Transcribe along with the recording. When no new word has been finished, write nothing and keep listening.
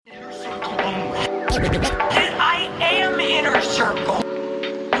I am Inner Circle.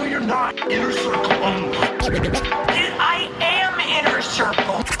 No, you're not. Inner Circle only. I am Inner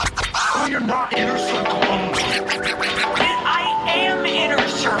Circle. No, you're not. Inner Circle only. I am Inner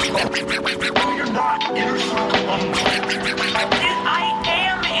Circle. No, you're not. Inner Circle only. I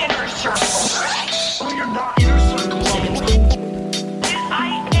am Inner Circle. No, you're not. Inner Circle only.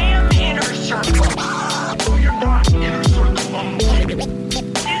 I am Inner Circle. No, you're not. Inner Circle only.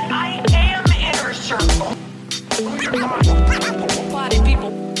 I am Inner Circle. No, you're not. Party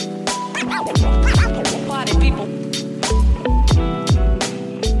people. Party people.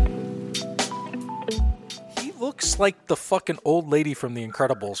 He looks like the fucking old lady from The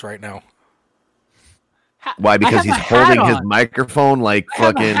Incredibles right now. Why? Because he's holding his microphone like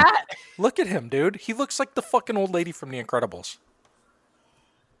fucking. Look at him, dude. He looks like the fucking old lady from The Incredibles.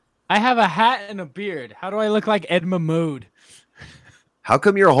 I have a hat and a beard. How do I look like Ed Mahmood? How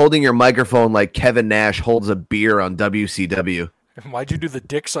come you're holding your microphone like Kevin Nash holds a beer on WCW? Why'd you do the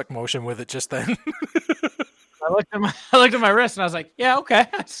dick suck motion with it just then? I looked at my wrist and I was like, yeah, okay,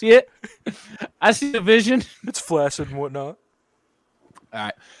 I see it. I see the vision. It's flaccid and whatnot. All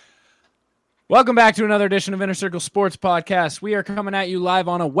right. Welcome back to another edition of Inner Circle Sports Podcast. We are coming at you live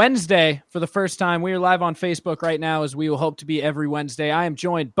on a Wednesday for the first time. We are live on Facebook right now, as we will hope to be every Wednesday. I am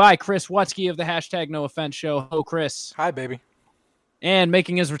joined by Chris Wutsky of the hashtag No Offense Show. Hello, Chris. Hi, baby. And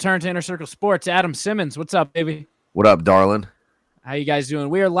making his return to Inner Circle Sports, Adam Simmons. What's up, baby? What up, darling? How you guys doing?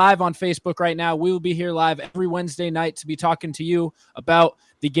 We are live on Facebook right now. We will be here live every Wednesday night to be talking to you about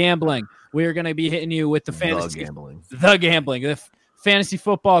the gambling. We are going to be hitting you with the fantasy gambling, the fantasy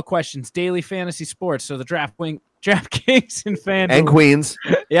football questions, daily fantasy sports. So the DraftKings and FanDuel and Queens.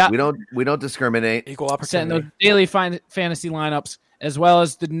 Yeah, we don't discriminate. Equal setting opportunity. those daily fantasy lineups as well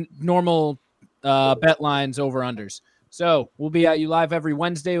as the normal bet lines over unders. So we'll be at you live every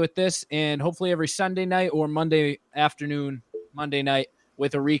Wednesday with this, and hopefully every Sunday night or Monday night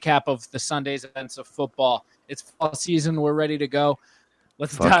with a recap of the Sunday's events of football. It's fall season. We're ready to go.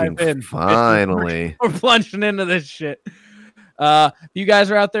 Let's Fucking dive in. Finally. We're plunging into this shit. If you guys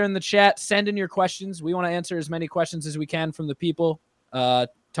are out there in the chat, send in your questions. We want to answer as many questions as we can from the people.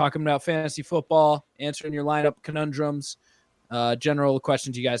 Talking about fantasy football, answering your lineup conundrums, general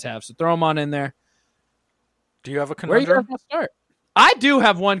questions you guys have. So throw them on in there. Do you have a Where are you guys conundrum? going to start? I do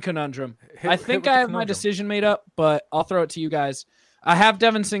have one conundrum. I Hit think with I the have my conundrum. decision made up, but I'll throw it to you guys. I have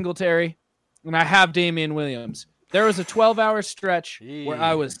Devin Singletary, and I have Damian Williams. There was a 12-hour stretch where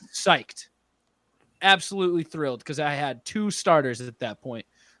I was psyched. Absolutely thrilled because I had two starters at that point.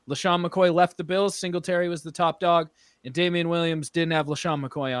 LaShawn McCoy left the Bills. Singletary was the top dog, and Damian Williams didn't have LaShawn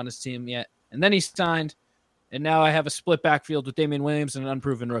McCoy on his team yet. And then he signed, and now I have a split backfield with Damian Williams and an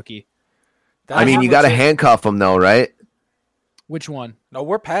unproven rookie. I mean, you got to handcuff him, though, right? Which one? No,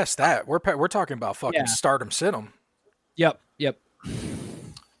 we're past that. We're talking about fucking start him, sit him. Yep.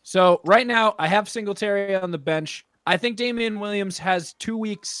 So right now, I have Singletary on the bench. I think Damian Williams has 2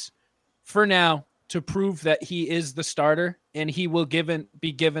 weeks for now to prove that he is the starter, and he will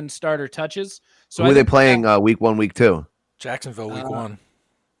be given starter touches. So Who are they playing week 1, week 2? Jacksonville week 1.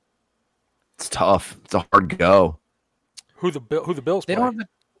 It's tough. It's a hard go. Who the Bills They play? don't have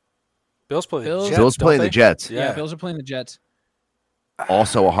Bills play the Bills- Jets. Bills don't playing they? the Jets. yeah, Bills are playing the Jets.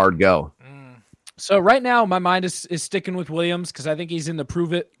 Also a hard go. So right now, my mind is sticking with Williams because I think he's in the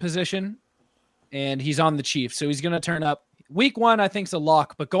prove it position, and he's on the Chiefs, so he's going to turn up. Week 1, I think, is a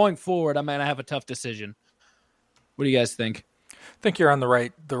lock, but going forward, I might have a tough decision. What do you guys think? I think you're on the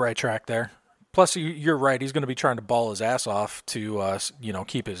right track there. Plus, you're right. He's going to be trying to ball his ass off to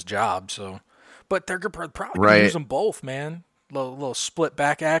keep his job. So, but they're probably going to use them both, man. Little split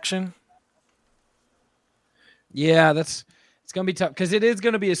back action. Yeah, it's going to be tough because it is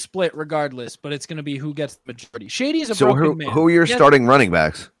going to be a split regardless, but it's going to be who gets the majority. Shady's a So broken man. who are your starting running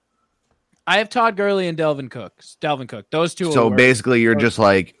backs? I have Todd Gurley and Delvin Cook. Those two. So are basically, you're just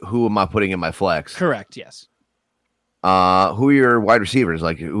like, who am I putting in my flex? correct. Yes, Who are your wide receivers?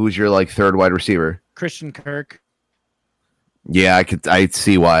 Like, who's your third wide receiver? Christian Kirk. Yeah, I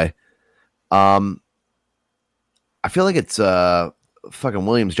see why. I feel like it's fucking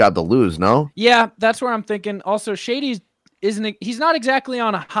Williams' job to lose. No. Yeah, that's where I'm thinking. Also, Shady's he's not exactly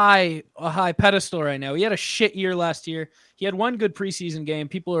on a high pedestal right now. He had a shit year last year. He had one good preseason game.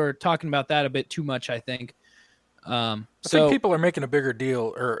 People are talking about that a bit too much, I think. I think people are making a bigger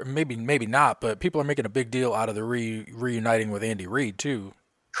deal, or maybe not, but people are making a big deal out of the reuniting with Andy Reid too.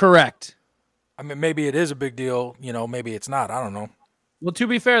 Correct. I mean, maybe it is a big deal. Maybe it's not. I don't know. Well, to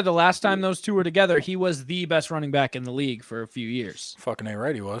be fair, the last time those two were together, he was the best running back in the league for a few years. Fucking ain't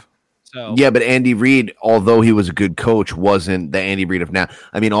right, he was. So Yeah, but Andy Reid, although he was a good coach, wasn't the Andy Reid of now.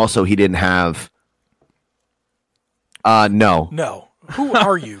 I mean, also he didn't have No. No. Who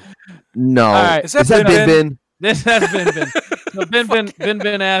are you? No. All right. Is that Bin? This has been. So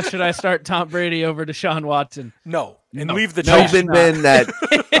Bin asked, should I start Tom Brady over Deshaun Watson? No. And leave the Tell chat. Bin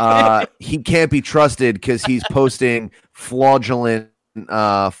that he can't be trusted because he's posting fraudulent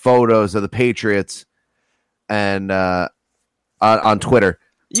photos of the Patriots and on Twitter.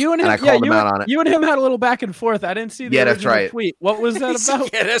 You and him, I called him out on it. You and him had a little back and forth. I didn't see the that's original right. tweet. What was that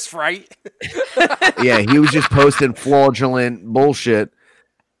about? Yeah, that's right. Yeah, he was just posting fraudulent bullshit.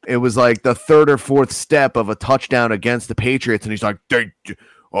 It was like the third or fourth step of a touchdown against the Patriots, and he's like, it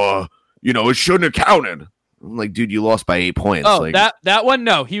shouldn't have counted. I'm like, dude, you lost by 8 points. Oh, like, that one?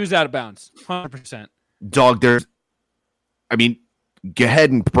 No, he was out of bounds. 100%. Dog, go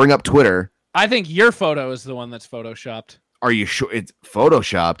ahead and bring up Twitter. I think your photo is the one that's photoshopped. Are you sure it's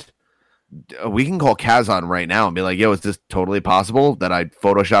photoshopped? We can call Kaz on right now and be like, yo, is this totally possible that I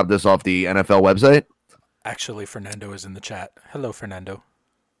photoshopped this off the NFL website? Actually, Fernando is in the chat. Hello, Fernando.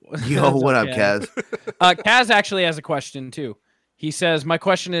 Yo, what up, Kaz? Kaz actually has a question, too. He says, my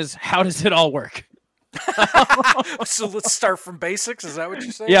question is, how does it all work? So let's start from basics. Is that what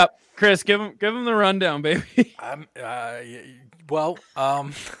you're saying? Yep. Chris, give him the rundown, baby.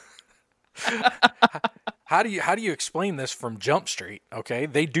 How do you explain this from Jump Street? Okay,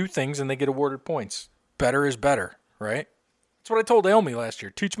 they do things and they get awarded points. Better is better, right? That's what I told Elmi last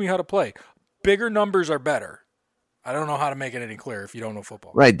year. Teach me how to play. Bigger numbers are better. I don't know how to make it any clearer if you don't know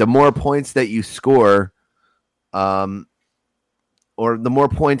football. Right. The more points that you score, or the more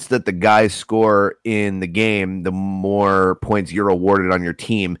points that the guys score in the game, the more points you're awarded on your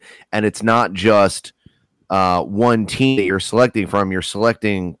team. And it's not just one team that you're selecting from. You're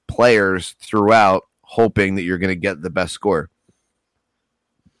selecting players throughout, hoping that you're going to get the best score.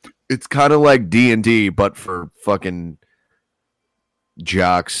 It's kind of like D&D, but for fucking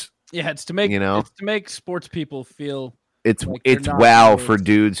jocks. Yeah, it's to make sports people feel it's like WoW nerds. for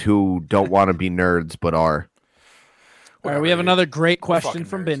dudes who don't want to be nerds but are. All right, we have another great question fucking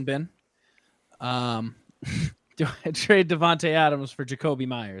from nerds. Bin. Do I trade Devontae Adams for Jacoby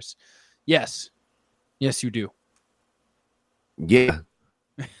Myers? Yes. Yes, you do. Yeah.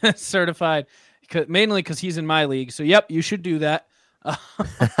 Certified, mainly because he's in my league. So, yep, you should do that. I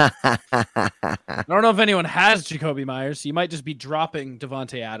don't know if anyone has Jacoby Myers. So you might just be dropping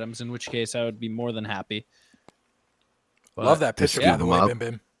Devontae Adams, in which case I would be more than happy. But, Love that picture, by the way, up. Bim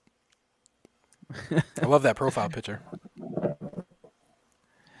Bim. I love that profile picture.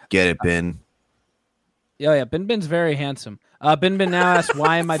 Get it, Bin. Yeah. Bin's very handsome. Bin now asks,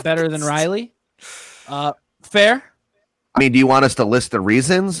 why am I better than Riley? Fair. I mean, do you want us to list the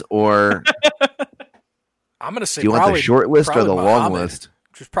reasons, or I'm going to say do you want the short list or the long list?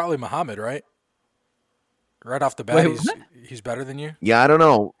 Which is probably Muhammad, right? Right off the bat, Wait, he's better than you. Yeah, I don't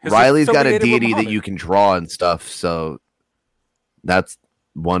know. Is Riley's got a affiliated with deity that Muhammad. you can draw and stuff, so that's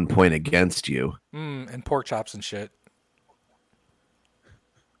 1 point against you. And pork chops and shit.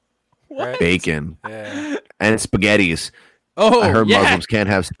 What? Right? Bacon Yeah, and spaghettis. Oh, I heard yeah. Muslims can't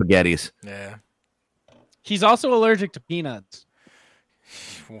have spaghettis. yeah. He's also allergic to peanuts.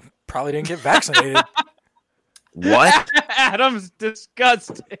 Well, probably didn't get vaccinated. What? Adam's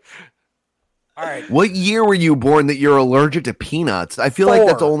disgusting. All right. What year were you born that you're allergic to peanuts? I feel like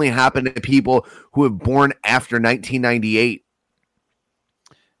that's 4. only happened to people who have born after 1998.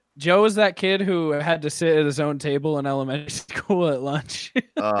 Joe is that kid who had to sit at his own table in elementary school at lunch.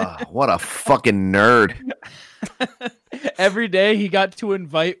 What a fucking nerd. Every day he got to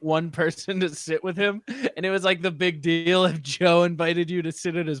invite one person to sit with him, and it was like the big deal if Joe invited you to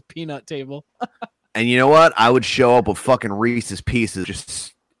sit at his peanut table. And you know what? I would show up with fucking Reese's Pieces,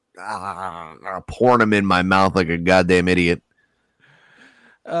 just pouring them in my mouth like a goddamn idiot.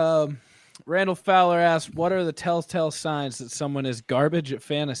 Randall Fowler asked, what are the telltale signs that someone is garbage at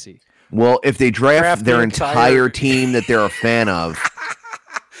fantasy? Well, if they draft Draft their the entire entire- team that they're a fan of,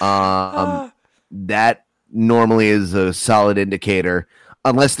 that normally is a solid indicator.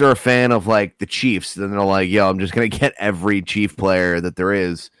 Unless they're a fan of like the Chiefs, then they're like, "Yo, I'm just gonna get every Chief player that there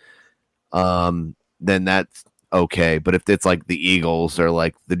is." Then that's okay. But if it's like the Eagles or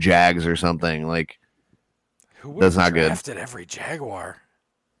like the Jags or something, like Who would That's have not good. drafted every Jaguar?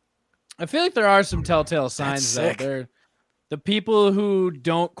 I feel like there are some telltale signs out sick. there. The people who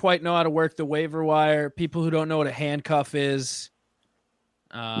don't quite know how to work the waiver wire, people who don't know what a handcuff is.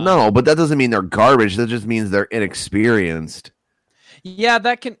 no, but that doesn't mean they're garbage. That just means they're inexperienced. Yeah,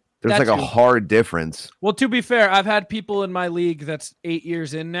 that can. There's that like a too. hard difference. Well, to be fair, I've had people in my league that's 8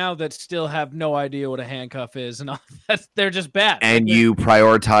 years in now that still have no idea what a handcuff is, and all they're just bad. And Like, you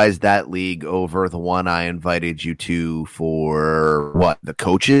prioritize that league over the one I invited you to for what? The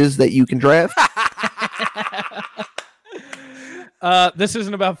coaches that you can draft? This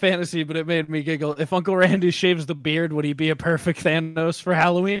isn't about fantasy, but it made me giggle. If Uncle Randy shaves the beard, would he be a perfect Thanos for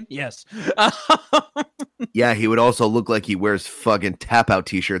Halloween? Yes. Yeah, he would also look like he wears fucking tap out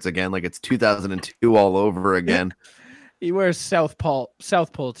t-shirts again, like it's 2002 all over again. He wears South Pole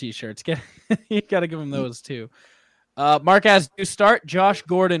t-shirts. You got to give him those too. Mark has to start Josh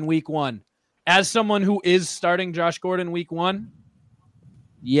Gordon week 1. As someone who is starting Josh Gordon week 1,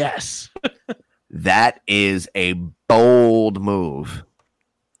 yes. That is a bold move.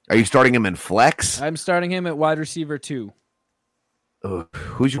 Are you starting him in flex? I'm starting him at wide receiver 2.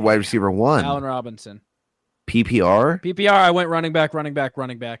 Who's your wide receiver 1? Allen Robinson. PPR? PPR, I went running back.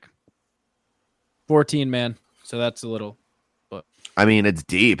 14 man. So that's a little. But I mean, it's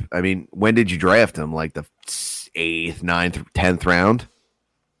deep. I mean, when did you draft him? Like the 8th, 9th, 10th round?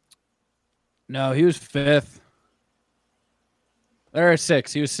 No, he was 5th. Or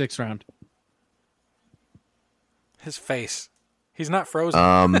 6th. He was 6th round. His face. He's not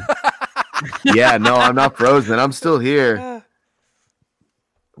frozen. Yeah, no, I'm not frozen. I'm still here.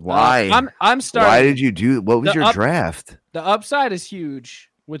 Why? I'm starting. Why did you do? What was your draft? The upside is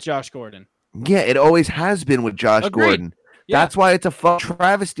huge with Josh Gordon. Yeah, it always has been with Josh Agreed. Gordon. Yeah. That's why it's a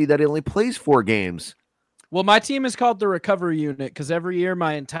travesty that he only plays 4 games. Well, my team is called the recovery unit because every year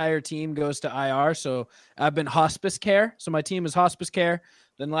my entire team goes to IR. So I've been hospice care. So my team is hospice care.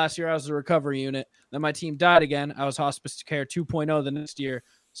 Then last year I was the recovery unit. Then my team died again. I was hospice care 2.0 the next year.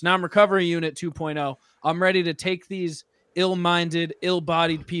 So now I'm recovery unit 2.0. I'm ready to take these ill-minded,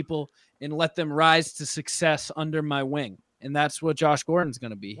 ill-bodied people and let them rise to success under my wing. And that's what Josh Gordon's going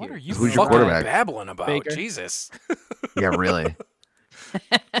to be here. What are you Who's your fucking quarterback? babbling about? Baker. Jesus. Yeah, really.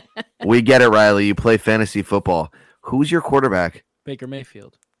 We get it, Riley. You play fantasy football. Who's your quarterback? Baker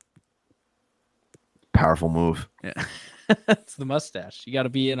Mayfield. Powerful move. Yeah. It's the mustache. You got to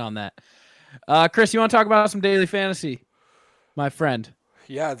be in on that. Chris, you want to talk about some daily fantasy? My friend.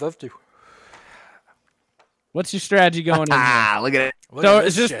 Yeah, I'd love to. What's your strategy going in here? Look at it. So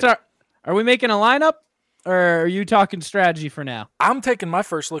is this are we making a lineup or are you talking strategy for now? I'm taking my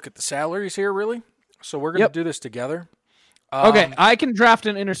first look at the salaries here, really. So we're going to do this together. Okay, I can draft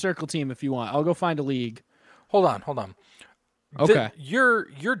an inner circle team if you want. I'll go find a league. Hold on. Okay.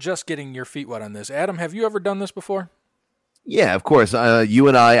 You're just getting your feet wet on this. Adam, have you ever done this before? Yeah, of course. You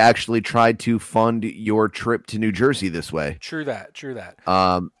and I actually tried to fund your trip to New Jersey this way. True that.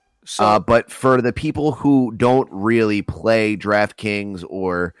 But for the people who don't really play DraftKings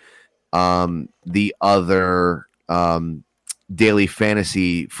or the other daily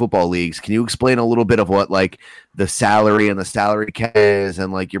fantasy football leagues, can you explain a little bit of what like the salary and the salary cap is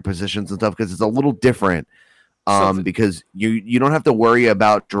and like your positions and stuff? Because it's a little different. Because you don't have to worry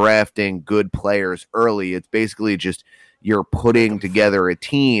about drafting good players early. It's basically just you're putting together a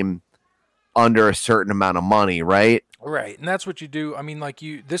team under a certain amount of money, right? Right, and that's what you do. I mean, like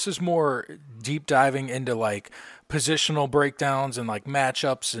this is more deep diving into like positional breakdowns and like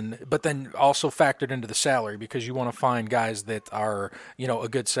matchups, but then also factored into the salary because you want to find guys that are a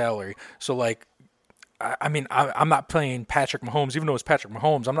good salary. So like, I'm not playing Patrick Mahomes, even though it's Patrick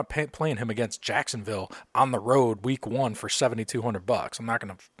Mahomes. I'm not playing him against Jacksonville on the road week 1 for $7,200. I'm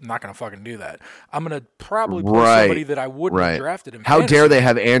not gonna fucking do that. I'm gonna probably play somebody that I wouldn't have drafted in. How fantasy. dare they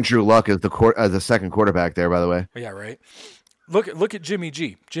have Andrew Luck as the second quarterback there? By the way, yeah, right. Look at Jimmy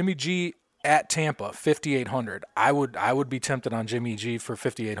G. Jimmy G at Tampa, 5,800. I would be tempted on Jimmy G for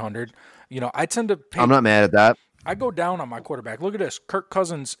 5,800. I tend to pay. I'm not mad at that. I go down on my quarterback. Look at this. Kirk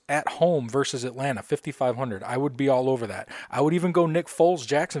Cousins at home versus Atlanta, 5,500. I would be all over that. I would even go Nick Foles,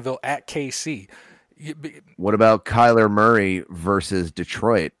 Jacksonville at KC. What about Kyler Murray versus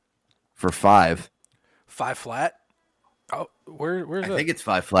Detroit for 5? 5 flat? Oh, where's that? I think it's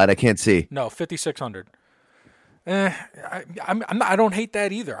 5 flat. I can't see. No, 5,600. I don't hate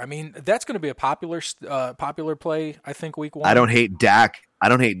that either. I mean, that's going to be a popular play, I think, week 1. I don't hate Dak. I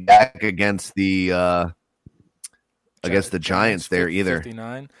don't hate Dak against the Giants there either.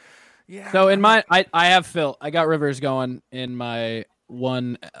 59. Yeah. So in my, I have Phil. I got Rivers going in my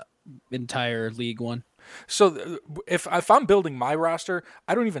one entire league one. So if I'm building my roster,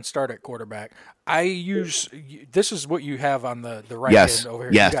 I don't even start at quarterback. I use this is what you have on the right end over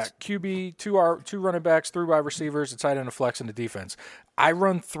here. Yes. You got QB, two running backs, 3 wide receivers, a tight end, a flex, and a defense. I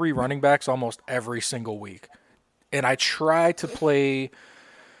run 3 running backs almost every single week, and I try to play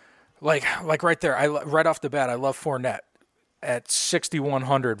like right there. Right off the bat, I love Fournette at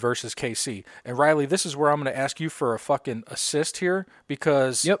 6,100 versus KC. And Riley, this is where I'm going to ask you for a fucking assist here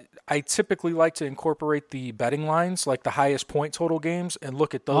because I typically like to incorporate the betting lines, like the highest point total games, and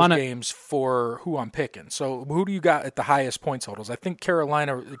look at those games for who I'm picking. So who do you got at the highest point totals? I think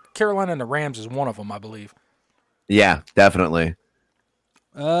Carolina and the Rams is one of them, I believe. Yeah, definitely.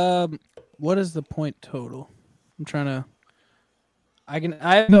 What is the point total? I'm trying to. I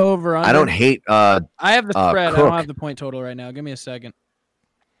have the over. I don't hate. I have the spread. Cook. I don't have the point total right now. Give me a second.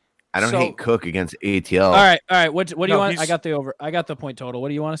 I don't hate Cook against ATL. All right. What do you want? I got the over. I got the point total. What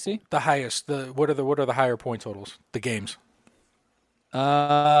do you want to see? The highest. What are the higher point totals? The games.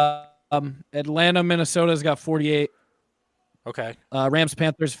 Atlanta, Minnesota's got 48. Okay. Rams,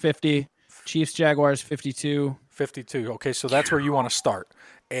 Panthers 50. Chiefs, Jaguars 52. 52. Okay, so that's where you want to start.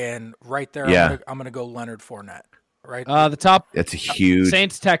 And right there, I'm gonna go Leonard Fournette. Right. The top. That's a huge.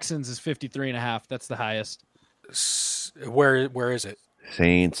 Saints Texans is 53.5. That's the highest. Where is it?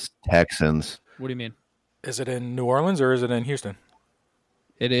 Saints Texans. What do you mean? Is it in New Orleans or is it in Houston?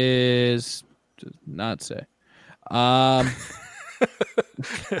 It is. Does not say.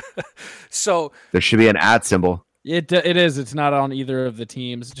 So there should be an @ symbol. It is. It's not on either of the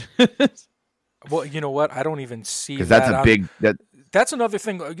teams. Well, you know what? I don't even see because that's a big. That's another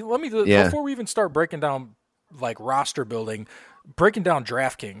thing. Let me before we even start breaking down like roster building, breaking down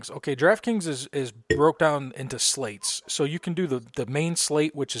DraftKings. Okay, DraftKings is broke down into slates, so you can do the main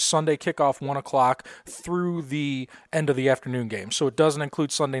slate, which is Sunday kickoff 1:00 through the end of the afternoon game. So it doesn't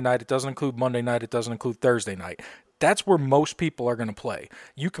include Sunday night, it doesn't include Monday night, it doesn't include Thursday night. That's where most people are going to play.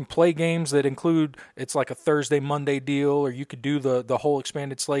 You can play games that include it's like a Thursday Monday deal, or you could do the whole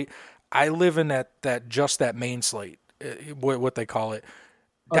expanded slate. I live in that main slate, what they call it.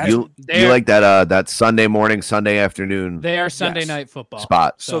 You like that Sunday morning, Sunday afternoon. They are Sunday night football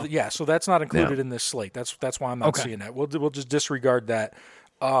spot. So that's not included in this slate. That's why I'm not seeing that. We'll just disregard that.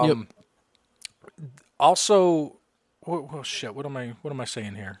 Also, shit. What am I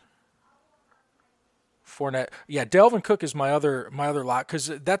saying here? Fournette. Yeah, Dalvin Cook is my other lot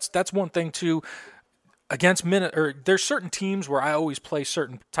because that's one thing too. Against there's certain teams where I always play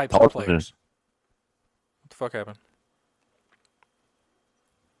certain types of players. What the fuck happened?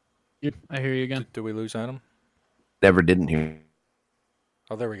 I hear you again. Did we lose Adam? Never didn't hear.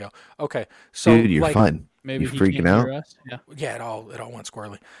 Oh, there we go. Okay, so dude, you're fine. Maybe you're freaking out. Yeah, it all went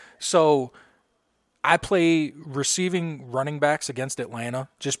squirrely. So I play receiving running backs against Atlanta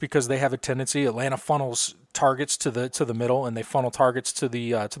just because they have a tendency. Atlanta funnels targets to the middle, and they funnel targets to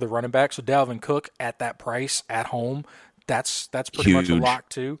the running back. So Dalvin Cook at that price at home, that's pretty much a lock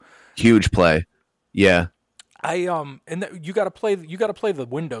too. Huge play, yeah. You got to play the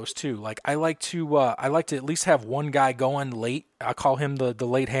windows too. Like I like to at least have one guy going late. I call him the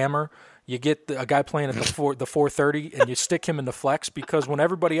late hammer. You get a guy playing at the 4:30, and you stick him in the flex because when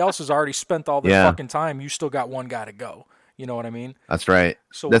everybody else has already spent all their fucking time, you still got one guy to go. You know what I mean? That's right.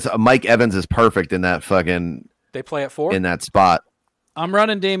 So that's Mike Evans is perfect in that fucking. They play at 4 in that spot. I'm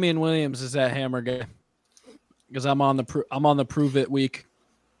running Damian Williams as that hammer guy because I'm on the prove it week.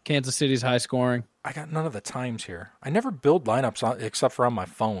 Kansas City's high scoring. I got none of the times here. I never build lineups except for on my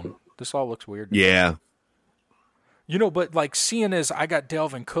phone. This all looks weird. Yeah. You know, but like seeing as I got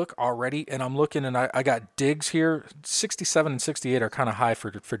Dalvin Cook already, and I'm looking and I got Diggs here. 67 and 68 are kind of high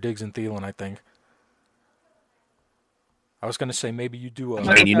for Diggs and Thielen, I think. I was going to say maybe you do a.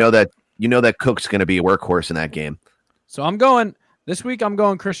 I mean, you know that Cook's going to be a workhorse in that game. So I'm going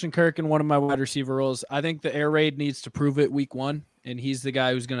Christian Kirk in one of my wide receiver roles. I think the air raid needs to prove it week 1, and he's the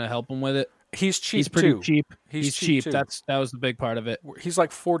guy who's going to help him with it. He's cheap. He's pretty too. cheap. He's cheap. Too. That was the big part of it. He's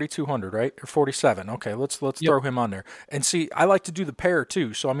like 4,200, right, or 47. Okay, let's throw him on there. And see, I like to do the pair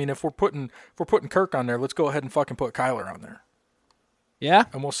too. So I mean, if we're putting Kirk on there, let's go ahead and fucking put Kyler on there. Yeah,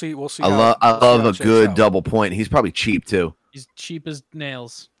 and we'll see. I love a good double point. He's probably cheap too. He's cheap as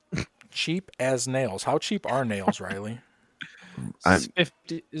nails. Cheap as nails. How cheap are nails, Riley?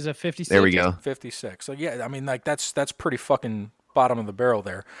 50 is a 56. There we go. 56. So yeah, I mean, like that's pretty fucking bottom of the barrel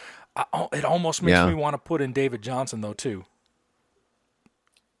there. It almost makes me want to put in David Johnson though too.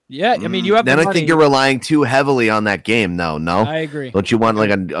 Yeah, I mean you have. Then I think you're relying too heavily on that game. No, I agree. Don't you want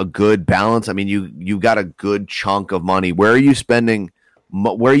like a good balance? I mean, you got a good chunk of money. Where are you spending?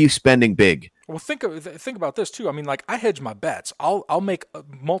 Where are you spending big? Well, think about this too. I mean, like I hedge my bets. I'll make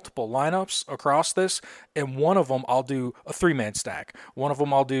multiple lineups across this, and one of them I'll do a 3-man stack. One of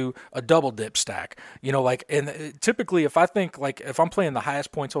them I'll do a double dip stack. You know, like and typically if I'm playing the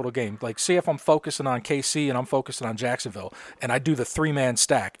highest point total game, like say if I'm focusing on KC and I'm focusing on Jacksonville, and I do the 3-man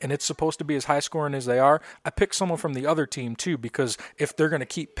stack, and it's supposed to be as high scoring as they are, I pick someone from the other team too because if they're going to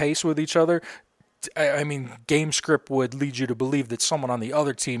keep pace with each other. I mean, game script would lead you to believe that someone on the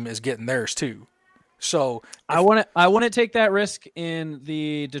other team is getting theirs too. So I wouldn't take that risk in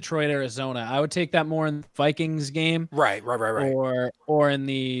the Detroit Arizona. I would take that more in the Vikings game, right, or in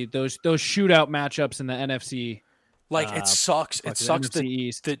those shootout matchups in the NFC Like it sucks. It sucks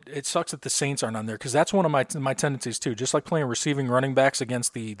that the Saints aren't on there because that's one of my tendencies too. Just like playing receiving running backs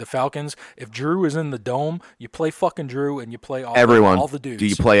against the Falcons. If Drew is in the dome, you play fucking Drew and you play all the dudes. Do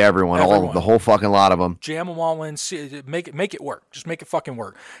you play everyone? The whole fucking lot of them? Jam them all in. Make it work. Just make it fucking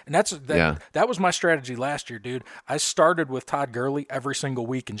work. And that was my strategy last year, dude. I started with Todd Gurley every single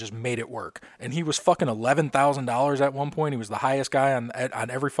week and just made it work. And he was fucking $11,000 at one point. He was the highest guy on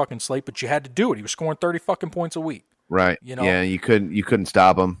every fucking slate, but you had to do it. He was scoring 30 fucking points a week. Right. Yeah, you couldn't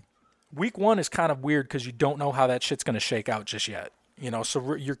stop him. Week 1 is kind of weird because you don't know how that shit's going to shake out just yet.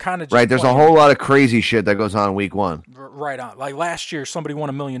 So you're kind of right. There's a whole lot of crazy shit that goes on week 1. Right on. Like last year, somebody won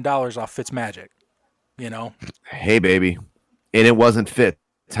 $1 million off Fitzmagic. Hey, baby, and it wasn't Fitz.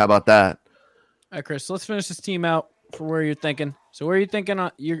 How about that? All right, Chris. Let's finish this team out for where you're thinking. So where are you thinking?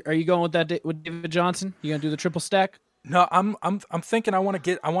 Are you going with David Johnson? You gonna do the triple stack? No, I'm thinking I want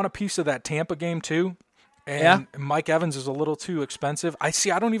a piece of that Tampa game too. And Mike Evans is a little too expensive. I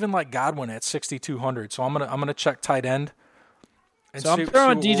don't even like Godwin at 6,200, so I'm gonna check tight end. So I'm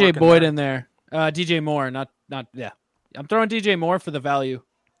throwing DJ Boyd in there. DJ Moore, not. I'm throwing DJ Moore for the value.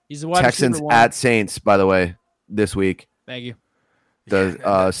 He's the wide Texans receiver 1. at Saints, by the way, this week. Thank you.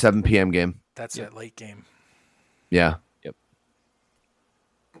 The 7 p.m. game. That's that late game. Yeah. Yep.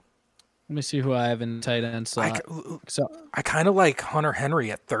 Let me see who I have in tight end slot. I kind of like Hunter Henry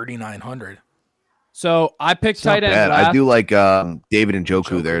at 3,900. So I picked tight end. I do like David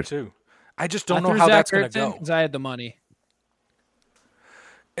Njoku there too. I just don't know how that's going to go. Because I had the money.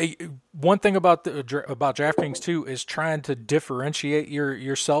 One thing about DraftKings too is trying to differentiate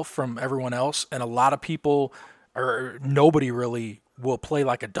yourself from everyone else, and a lot of people or nobody really will play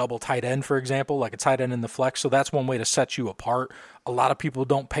like a double tight end, for example, like a tight end in the flex. So that's one way to set you apart. A lot of people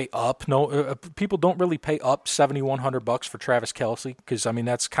don't pay up. People don't really pay up $7,100 for Travis Kelce because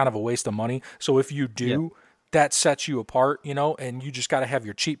that's kind of a waste of money. So if you do, that sets you apart, and you just got to have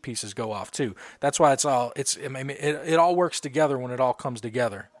your cheap pieces go off too. That's why it all works together when it all comes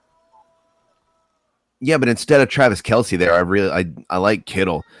together. Yeah, but instead of Travis Kelce there, I like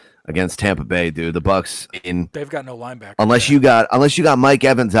Kittle against Tampa Bay, dude. The Bucs they've got no linebacker. Unless you got Mike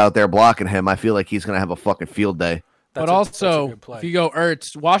Evans out there blocking him, I feel like he's gonna have a fucking field day. But also, if you go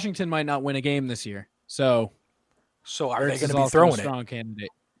Ertz, Washington might not win a game this year. So are they going to be throwing it? Strong candidate.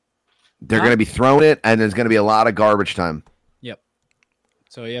 They're going to be throwing it, and there's going to be a lot of garbage time. Yep.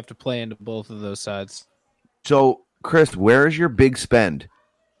 So you have to play into both of those sides. So, Chris, where is your big spend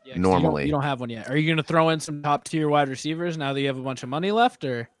normally? You don't have one yet. Are you going to throw in some top-tier wide receivers now that you have a bunch of money left?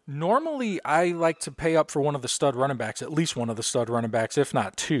 Or normally, I like to pay up for one of the stud running backs, at least one of the stud running backs, if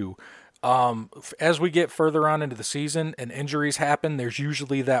not two. As we get further on into the season and injuries happen, there's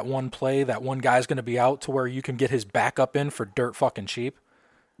usually that one play, that one guy's going to be out to where you can get his backup in for dirt fucking cheap.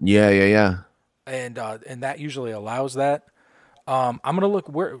 Yeah. And that usually allows that. I'm gonna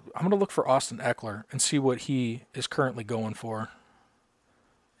look for Austin Eckler and see what he is currently going for.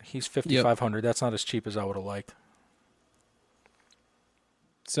 He's 5,500. Yep. That's not as cheap as I would have liked.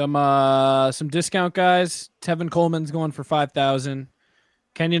 Some discount guys. Tevin Coleman's going for 5,000.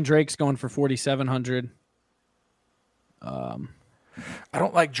 Kenyon Drake's going for 4,700. I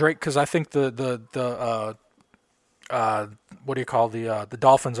don't like Drake because I think the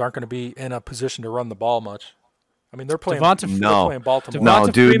Dolphins aren't going to be in a position to run the ball much. They're playing Baltimore. No,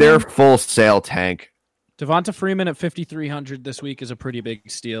 dude, they're full sail tank. Devonta Freeman at 5,300 this week is a pretty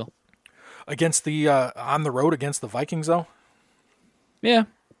big steal. Against the on the road against the Vikings though. Yeah.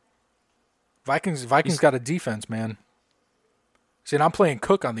 Vikings got a defense, man. See, and I'm playing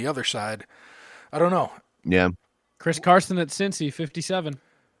Cook on the other side. I don't know. Yeah. Chris Carson at Cincy, 57.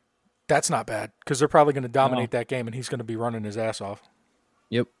 That's not bad because they're probably going to dominate that game, and he's going to be running his ass off.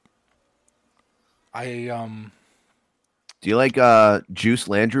 Yep. Do you like Juice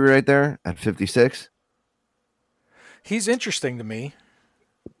Landry right there at 56? He's interesting to me.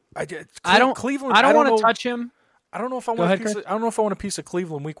 I don't want to touch him. I don't know if I want a piece of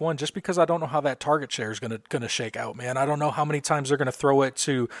Cleveland week 1 just because I don't know how that target share is going to shake out, man. I don't know how many times they're going to throw it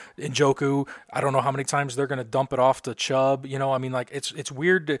to Njoku. I don't know how many times they're going to dump it off to Chubb. It's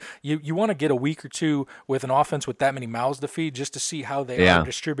weird. You want to get a week or two with an offense with that many mouths to feed just to see how they are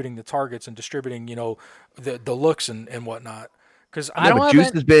distributing the targets and distributing, the looks and whatnot. Because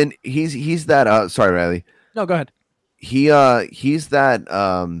Juice has been he's that. Sorry, Riley. No, go ahead. He's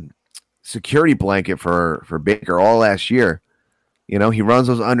that security blanket for Baker all last year. He runs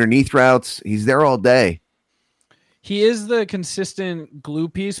those underneath routes. He's there all day. he is the consistent glue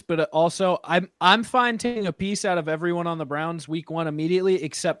piece, but also I'm fine taking a piece out of everyone on the Browns week 1 immediately,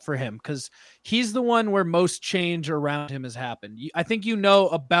 except for him, because he's the one where most change around him has happened. I think you know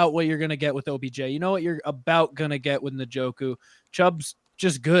about what you're going to get with OBJ. You know what you're about going to get with Njoku. Chubb's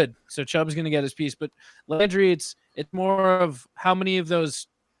just good, so Chubb's going to get his piece. But Landry, it's more of how many of those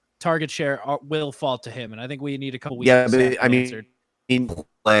target share will fall to him, and I think we need a couple weeks. Yeah, but I mean, in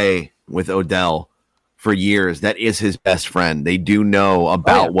play with Odell for years, that is his best friend. They do know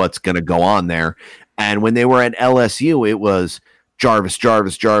about what's going to go on there. And when they were at LSU, it was Jarvis down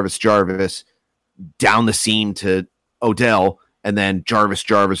the seam to Odell, and then Jarvis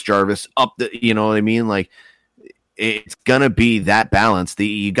up the, you know what I mean? Like, it's going to be that balance.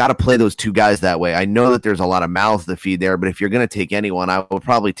 You got to play those two guys that way. I know that there's a lot of mouths to feed there, but if you're going to take anyone, I would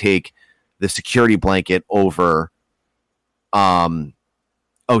probably take the security blanket over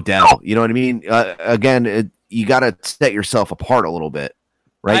Odell. You know what I mean? Again, you got to set yourself apart a little bit,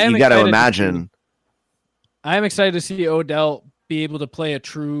 right? You got to imagine. I am excited to see Odell be able to play a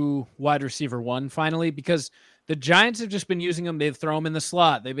true wide receiver 1 finally, because the Giants have just been using him. They've thrown him in the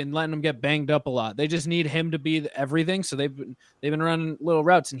slot. They've been letting him get banged up a lot. They just need him to be everything. So they've been running little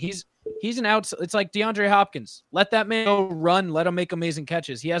routes, and he's an out. It's like DeAndre Hopkins. Let that man go run. Let him make amazing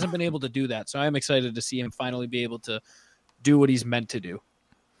catches. He hasn't been able to do that. So I am excited to see him finally be able to do what he's meant to do.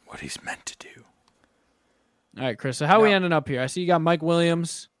 What he's meant to do. All right, Chris. So how are we ending up here? I see you got Mike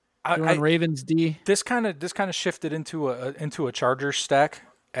Williams doing Ravens D. This kind of shifted into a Chargers stack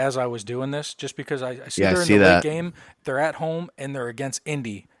as I was doing this, just because I see they're in the late game. They're at home and they're against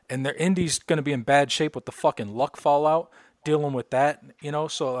Indy, and their Indy's going to be in bad shape with the fucking luck fallout, dealing with that. You know,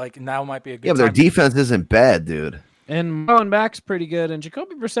 so like now might be a good. Yeah, but their defense isn't bad, dude. And Marlon Mack's pretty good, and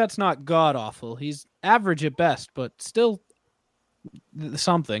Jacoby Brissett's not god awful. He's average at best, but still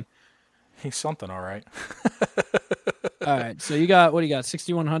something. He's something, all right. All right, so you got, what do you got,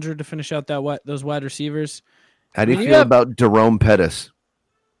 6,100 to finish out those wide receivers. How do you feel about Jerome Pettis?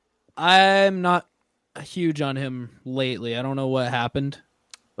 I'm not huge on him lately. I don't know what happened,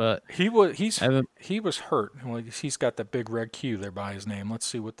 but he was hurt. Well, he's got that big red Q there by his name. Let's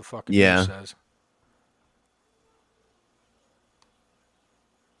see what the fucking news says.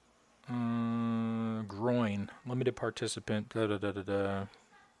 Groin, limited participant.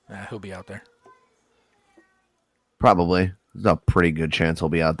 He'll be out there. Probably. There's a pretty good chance he'll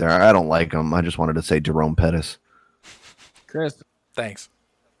be out there. I don't like him. I just wanted to say Jerome Pettis. Chris. Thanks.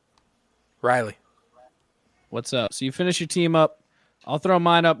 Riley. What's up? So you finish your team up. I'll throw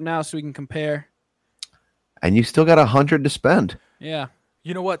mine up now so we can compare. And you still got 100 to spend. Yeah.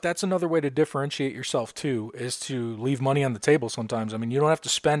 You know what? That's another way to differentiate yourself, too, is to leave money on the table sometimes. I mean, you don't have to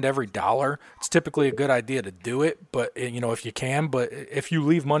spend every dollar. It's typically a good idea to do it, but if you can. But if you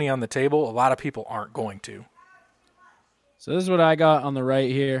leave money on the table, a lot of people aren't going to. So this is what I got on the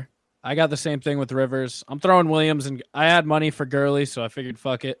right here. I got the same thing with Rivers. I'm throwing Williams, and I had money for Gurley, so I figured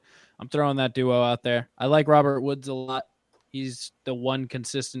fuck it. I'm throwing that duo out there. I like Robert Woods a lot. He's the one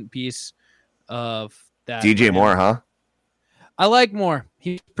consistent piece of that. DJ Moore, huh? I like Moore.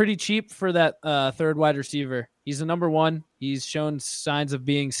 He's pretty cheap for that third wide receiver. He's the number 1. He's shown signs of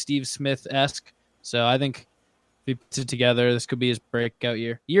being Steve Smith-esque. So I think if we put it together, this could be his breakout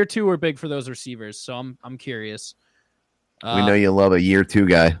year. Year 2 were big for those receivers, so I'm curious. We know you love a year 2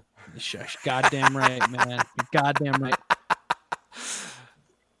 guy. Goddamn right, man. You're goddamn right.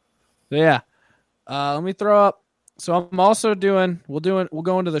 So yeah. Let me throw up. So I'm also we'll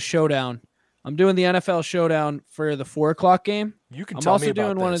go into the showdown. I'm doing the NFL showdown for the 4:00 game. You can tell me about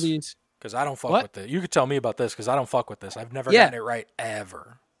doing this, one of these because I don't fuck with it. You can tell me about this because I don't fuck with this. I've never gotten it right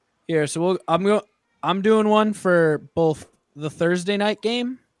ever. Here, so I'm doing one for both the Thursday night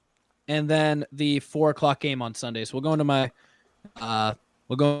game and then the 4:00 game on Sunday. So we'll go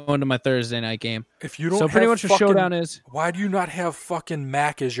into my Thursday night game. If you don't, so pretty much the showdown is. Why do you not have fucking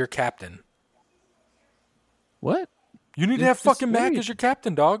Mac as your captain? What? You need to have fucking Mac as your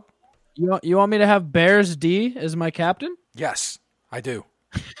captain, dog. You want me to have Bears D as my captain? Yes, I do.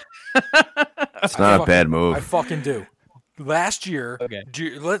 It's not a bad move. I fucking do. Last year, okay.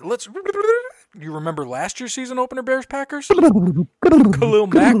 You remember last year's season opener Bears Packers? Khalil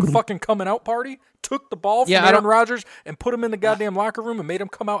Mack fucking coming out party took the ball from Aaron Rodgers and put him in the goddamn locker room and made him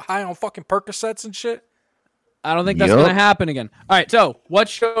come out high on fucking Percocets and shit. I don't think that's going to happen again. All right, so what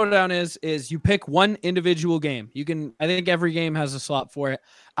showdown is you pick one individual game. I think every game has a slot for it.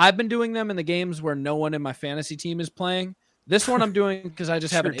 I've been doing them in the games where no one in my fantasy team is playing. This one I'm doing because I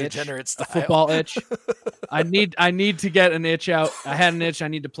just have an itch, a football itch. I need to get an itch out. I had an itch. I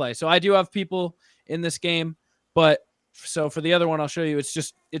need to play. So I do have people in this game, but So for the other one, I'll show you.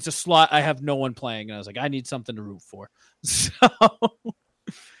 It's a slot I have no one playing, and I was like, I need something to root for. So,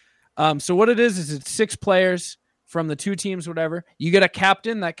 so what it is it's 6 players from the 2 teams, whatever. You get a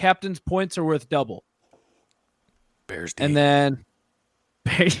captain. That captain's points are worth double. Bears D. And then,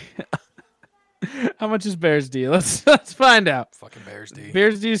 how much is Bears D? Let's find out. Fucking Bears D.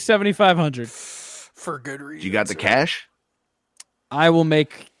 Bears D is 7,500 for good reason. You got the cash? I will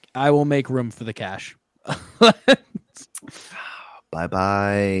make room for the cash.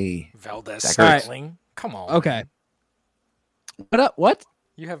 Bye. Valdez That Scantling. Come on. Okay. What up? What?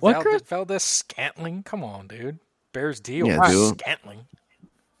 You have What, Chris? Valdez Scantling? Come on, dude. Bears D Yeah, over dude. Scantling.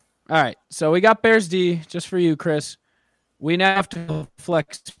 All right. So we got Bears D just for you, Chris. We now have to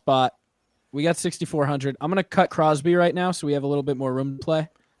flex spot. We got 6,400. I'm gonna cut Crosby right now, so we have a little bit more room to play.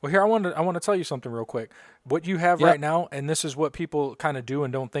 Well, here I want to tell you something real quick. What you have right now, and this is what people kind of do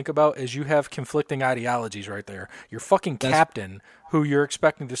and don't think about, is you have conflicting ideologies right there. Your fucking captain, who you're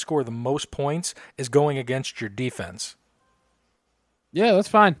expecting to score the most points, is going against your defense. Yeah, that's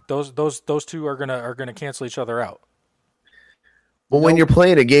fine. Those two are gonna cancel each other out. Well, when you're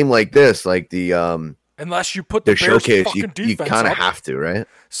playing a game like this, like the Unless you put the Bears showcase, fucking you defense kind of up. have to, right?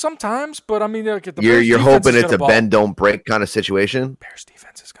 Sometimes, but I mean, like, the You're Bears defense hoping is it's a gonna bend don't break kind of situation. Bears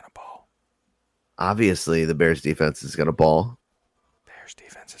defense is gonna ball. Obviously, the Bears defense is going to ball. Bears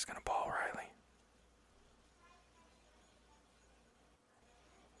defense is gonna ball, Riley.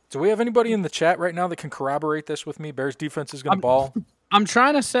 Do we have anybody in the chat right now that can corroborate this with me? Bears defense is gonna ball. I'm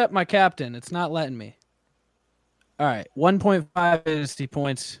trying to set my captain. It's not letting me. All right, 1.5 fantasy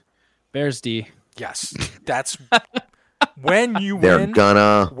points. Bears D. Yes, that's when you They're win.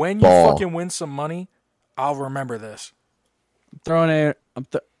 gonna When you ball. fucking win some money, I'll remember this. God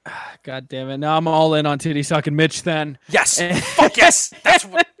damn it! Now I'm all in on titty sucking Mitch. Then Yes, fuck yes. That's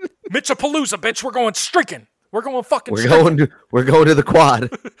what Mitchapalooza, bitch. We're going streaking. We're going fucking. We're streaking. going to the quad.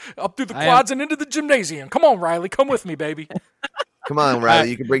 Up through the quads and into the gymnasium. Come on, Riley. Come with me, baby. Come on, Riley.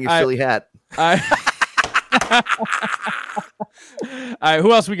 You can bring your silly hat. All right,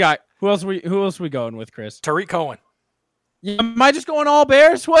 who else we got? Who else we going with, Chris? Tariq Cohen. Yeah, am I just going all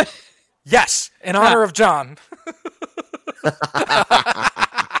Bears? What? Yes, in honor of John.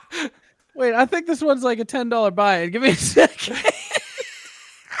 Wait, I think this one's like a $10 buy-in. Give me a second.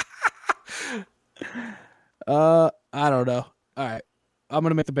 I don't know. All right, I'm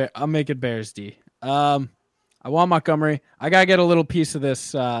gonna make I'm making Bears D. I want Montgomery. I gotta get a little piece of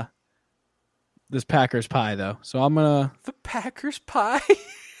this this Packers pie though. So I'm gonna The Packers pie.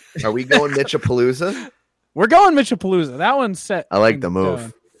 Are we going Mitchapalooza? We're going Mitchapalooza. That one's set. I like the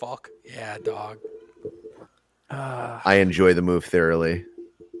move. Fuck yeah, dog. I enjoy the move thoroughly.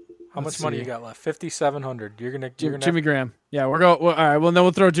 How much money you got left? 5,700. You're gonna Jimmy Graham. Yeah, we're going. All right. Well, then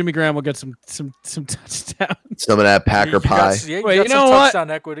we'll throw Jimmy Graham. We'll get some touchdowns. Some of that Packer pie. Wait, you know what?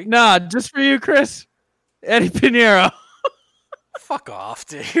 Touchdown equity. Nah, just for you, Chris. Eddie Pinheiro. Fuck off,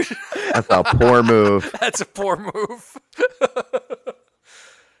 dude. That's a poor move. That's a poor move.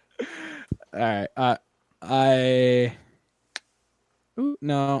 All right.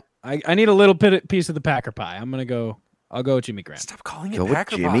 No. I need a little piece of the Packer pie. I'll go with Jimmy Graham. Stop calling it Go with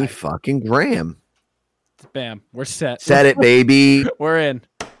Packer Jimmy pie. fucking Graham. Bam. We're set. Set it, baby. We're in.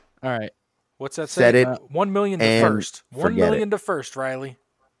 All right. What's that Set say? it 1 million to and first. 1 forget million it. to first, Riley.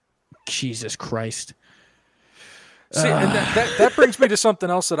 Jesus Christ. See, and that brings me to something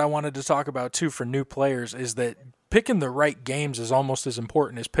else that I wanted to talk about too for new players is that picking the right games is almost as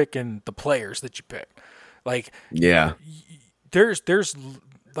important as picking the players that you pick. Like, Yeah. there's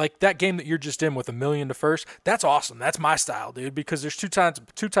like that game that you're just in with $1 million to first. That's awesome. That's my style, dude. Because there's two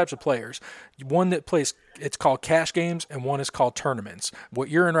types of players. One that plays, it's called cash games, and one is called tournaments. What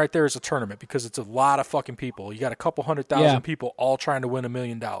you're in right there is a tournament because it's a lot of fucking people. You got a couple 100,000 people all trying to win $1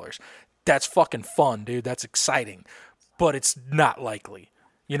 million. That's fucking fun, dude. That's exciting, but it's not likely.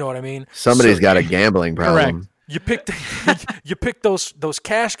 You know what I mean? Somebody's got a gambling problem. Correct. You pick those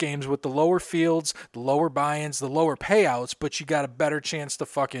cash games with the lower fields, the lower buy-ins, the lower payouts, but you got a better chance to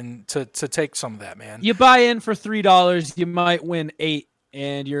fucking to take some of that, man. You buy in for $3, you might win $8,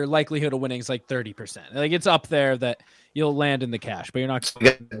 and your likelihood of winning is like 30%. Like it's up there that you'll land in the cash, but you're not. We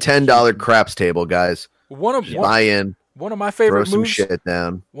got a $10 craps table, guys. Buy in. One of my Throw favorite some moves. shit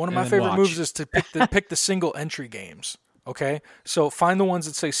down. One of and my then favorite watch. moves is to pick the single entry games. Okay, so find the ones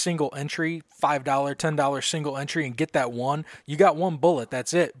that say single entry, $5, $10 single entry, and get that one. You got one bullet,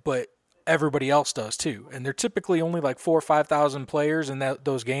 that's it. But everybody else does too, and they're typically only like 4,000 or 5,000 players in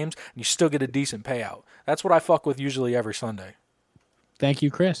those games, and you still get a decent payout. That's what I fuck with usually every Sunday. Thank you,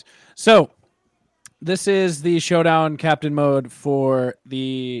 Chris. So this is the showdown captain mode for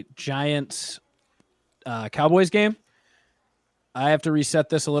the Giants Cowboys game. I have to reset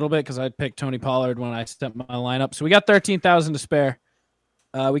this a little bit because I picked Tony Pollard when I set my lineup. So we got 13,000 to spare.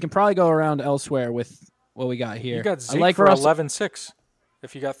 We can probably go around elsewhere with what we got here. You got Zeke I like for Russell. 11.6.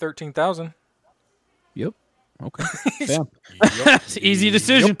 If you got 13,000. Yep. Okay. Bam. It's an easy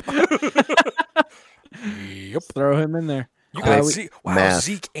decision. Yep. Throw him in there. You got Zeke. Wow,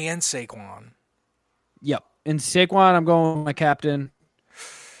 Zeke and Saquon. Yep. And Saquon, I'm going with my captain.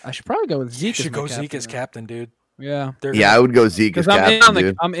 I should probably go with Zeke. You should go Zeke as captain, dude. Yeah. I would go Zeke as captain,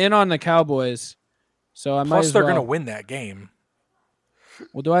 dude. I'm in on the Cowboys, so I might. Plus, they're going to win that game.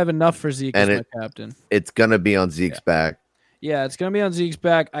 Well, do I have enough for Zeke as my captain? It's gonna be on Zeke's back. Yeah, it's gonna be on Zeke's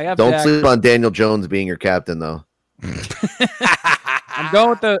back. I have. Don't sleep on Daniel Jones being your captain, though. I'm going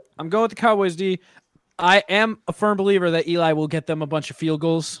with the Cowboys D. I am a firm believer that Eli will get them a bunch of field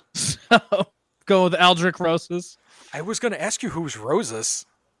goals. So go with Aldrick Rosas. I was going to ask you who's Rosas.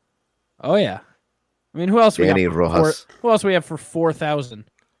 Oh yeah, I mean, who else Danny we got? Rojas. Who else we have for 4,000?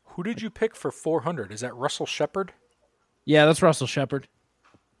 Who did you pick for 400? Is that Russell Shepard? Yeah, that's Russell Shepard.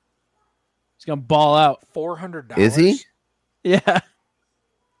 He's gonna ball out. $400. Is he? Yeah.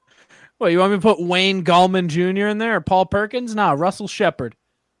 What, you want me to put Wayne Gallman Jr. in there or Paul Perkins? Nah, Russell Shepard.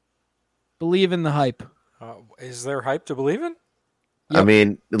 Believe in the hype. Is there hype to believe in? Yep. I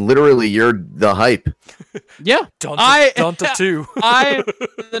mean, literally, you're the hype. Yeah. Dun to two. I am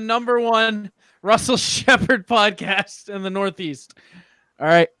the number one Russell Shepard podcast in the Northeast. All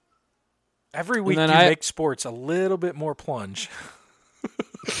right. Every week you make sports a little bit more plunge.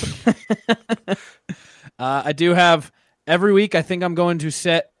 I do have every week. I think I'm going to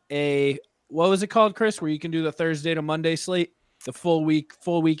set what was it called, Chris? Where you can do the Thursday to Monday slate, the full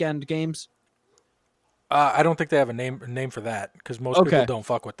weekend games. I don't think they have a name for that because most people don't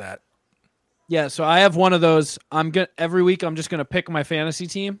fuck with that. Yeah, so I have one of those. Every week I'm just gonna pick my fantasy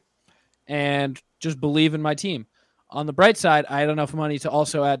team and just believe in my team. On the bright side, I had enough money to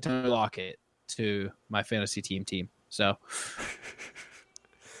also add Tyler Lockett to my fantasy team. So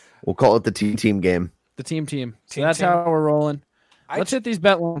we'll call it the team game. The team. So that's how we're rolling. Let's hit these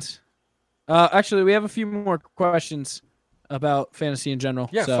bet lines. Actually, we have a few more questions about fantasy in general.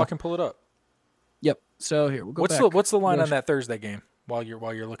 Yeah, fucking pull it up. Yep. So here we'll go. What's the line on that Thursday game while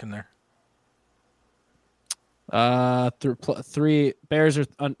you're looking there? 3 Bears are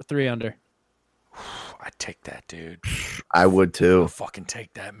 3 under. I'd take that, dude. I would too. I'll fucking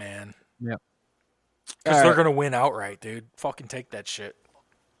take that, man. Yep. Because they're gonna win outright, dude. Fucking take that shit.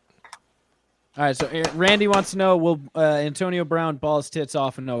 All right, so Randy wants to know: will Antonio Brown ball his tits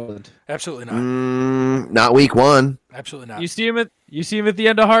off in Oakland? Absolutely not. Not week 1. Absolutely not. You see him at the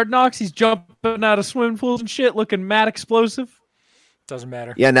end of Hard Knocks. He's jumping out of swimming pools and shit, looking mad explosive. Doesn't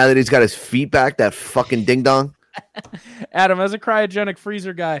matter. Yeah, now that he's got his feet back, that fucking ding dong. Adam, as a cryogenic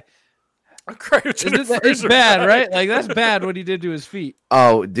freezer guy, it's bad, right? Like that's bad what he did to his feet.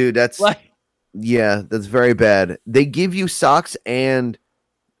 Oh, dude, that's that's very bad. They give you socks and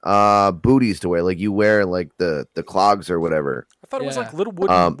booties to wear, like you wear like the clogs or whatever. I thought it was like little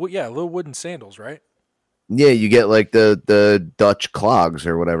wooden little wooden sandals, right? Yeah, you get like the Dutch clogs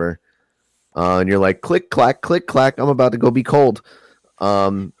or whatever. And you're like click clack, I'm about to go be cold.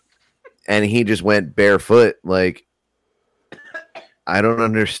 And he just went barefoot. Like, I don't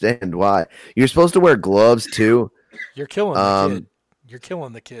understand why. You're supposed to wear gloves too. You're killing the kid. You're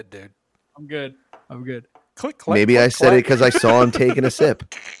killing the kid, dude. I'm good. Click, clack, maybe click, I said it because I saw him taking a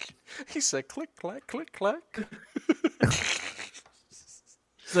sip. He said click, clack, click, clack.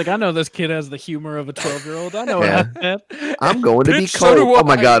 He's like, I know this kid has the humor of a 12-year-old. I know what happened. I'm going to be cold. Oh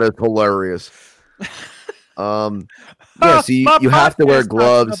my god, it's hilarious. Yeah, so you have to wear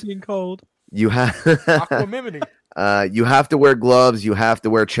gloves. Being cold. You have Aquamimini. You have to wear gloves. You have to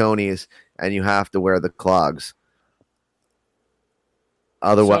wear chonies, and you have to wear the clogs.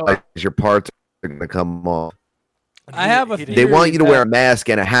 Otherwise, your parts are going to come off. I have a theory. They want you to wear a mask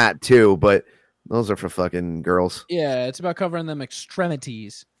and a hat too, but those are for fucking girls. Yeah, it's about covering them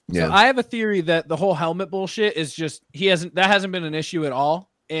extremities. Yeah. So I have a theory that the whole helmet bullshit is just that hasn't been an issue at all.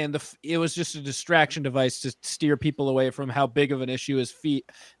 And it was just a distraction device to steer people away from how big of an issue his feet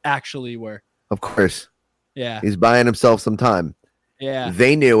actually were. Of course. Yeah. He's buying himself some time. Yeah.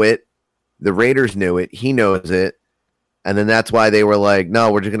 They knew it. The Raiders knew it. He knows it. And then that's why they were like,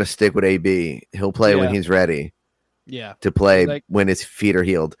 no, we're just going to stick with AB. He'll play when he's ready. Yeah. To play when his feet are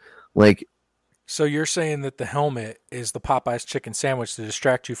healed. Like, so you're saying that the helmet is the Popeye's chicken sandwich to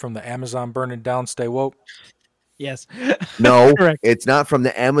distract you from the Amazon burning down, stay woke? Yes. No, it's not from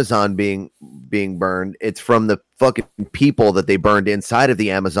the Amazon being burned. It's from the fucking people that they burned inside of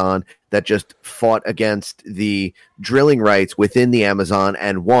the Amazon that just fought against the drilling rights within the Amazon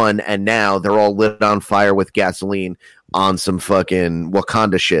and won. And now they're all lit on fire with gasoline on some fucking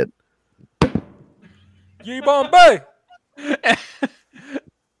Wakanda shit. Yee Bombay.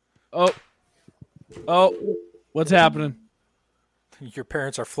 Oh, what's happening? Your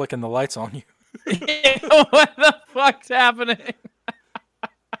parents are flicking the lights on you. What the fuck's happening?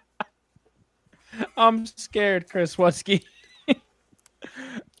 I'm scared, Chris Wutsky. It's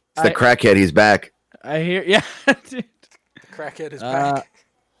the crackhead. He's back. I hear, yeah, dude. Crackhead is back.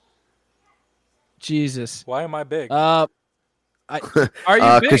 Jesus. Why am I big? Are you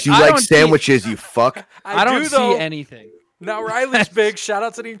big? Because you I like don't sandwiches, you fuck. I don't see anything. Now Riley's big. Shout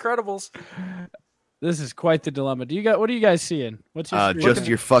out to the Incredibles. This is quite the dilemma. What are you guys seeing? What's your just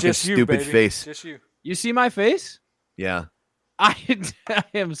your fucking Just you, stupid baby. face. Just you. You see my face? Yeah. I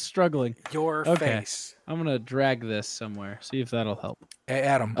am struggling. Your Okay. face. I'm gonna drag this somewhere. See if that'll help. Hey,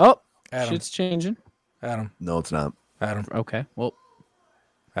 Adam. Oh, Adam. shit's changing. Adam. No, it's not. Adam. Okay. Well,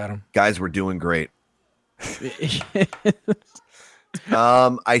 Adam. Guys, we're doing great.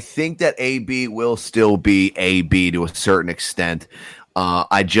 I think that AB will still be AB to a certain extent.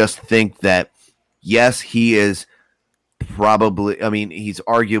 I just think that, yes, he is probably, I mean, he's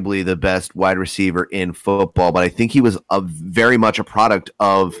arguably the best wide receiver in football, but I think he was very much a product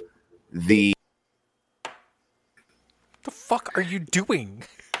of the. What the fuck are you doing?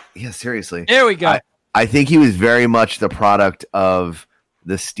 Yeah, seriously. there we go. I think he was very much the product of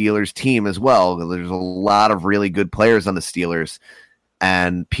the Steelers team as well. There's a lot of really good players on the Steelers,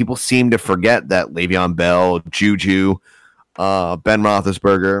 and people seem to forget that Le'Veon Bell, Juju, Ben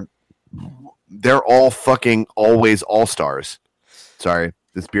Roethlisberger, they're all fucking always all-stars. Sorry,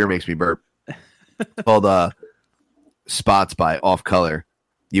 this beer makes me burp. Called Spots by Off Color.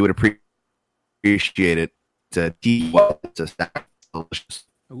 You would appreciate it. It's delicious.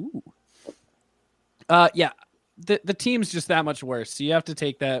 Ooh. Yeah. The team's just that much worse. So you have to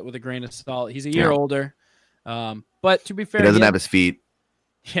take that with a grain of salt. He's a year older. But to be fair, He doesn't have his feet.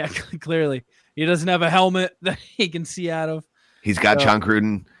 Yeah, clearly. He doesn't have a helmet that he can see out of. He's got John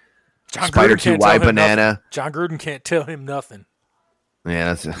Gruden. John Spider Gruden can't 2Y tell him banana. nothing. John Gruden can't tell him nothing.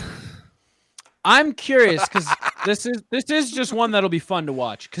 Yeah, that's I'm curious because this is just one that'll be fun to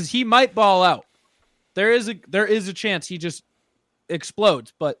watch because he might ball out. There is a chance he just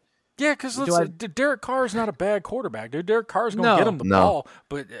explodes, but Yeah, because Derek Carr is not a bad quarterback, dude. Derek Carr's going to No. get him the ball,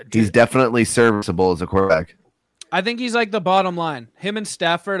 but he's definitely serviceable as a quarterback. I think he's like the bottom line. Him and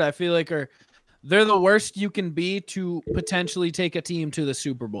Stafford, I feel like they're the worst you can be to potentially take a team to the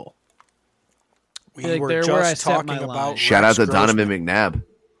Super Bowl. we like were they're where I just set talking my line. about Shout Rex out to Donovan Grossman. McNabb.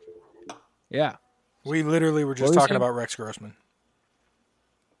 Yeah. We literally were just What was talking he? about Rex Grossman.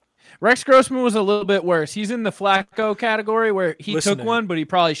 Rex Grossman was a little bit worse. He's in the Flacco category where he Listen took to me. one, but he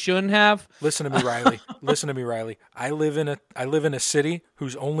probably shouldn't have. Listen to me, Riley. Listen to me, Riley. I live in a city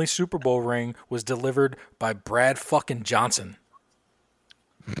whose only Super Bowl ring was delivered by Brad fucking Johnson.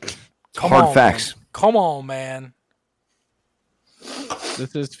 Hard facts. Man. Come on, man.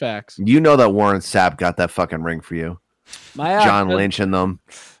 This is facts. You know that Warren Sapp got that fucking ring for you. My John Lynch and them.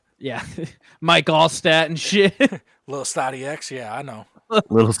 Yeah. Mike Allstat and shit. Little Stoddy X, yeah, I know.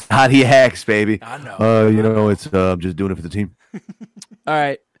 Little Scotty Hacks, baby. I know. It's I'm just doing it for the team. All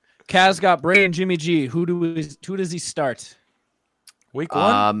right. Kaz got Bray and Jimmy G. Who does he start? Week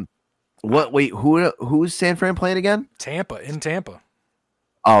 1, What? Wait, who is San Fran playing again? in Tampa.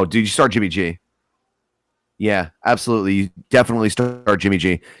 Oh, dude, you start Jimmy G. Yeah, absolutely. You definitely start Jimmy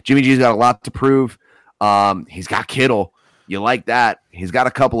G. Jimmy G's got a lot to prove. He's got Kittle. You like that. He's got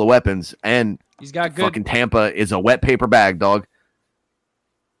a couple of weapons, and He's got good. fucking Tampa is a wet paper bag, dog.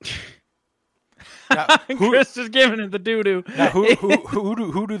 Now, Chris is giving it the doo-doo. now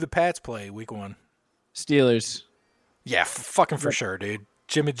who do the Pats play Week 1? Steelers. Yeah, fucking for sure, dude.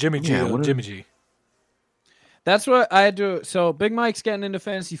 Jimmy G. Yeah, Jimmy G. That's what I do. So Big Mike's getting into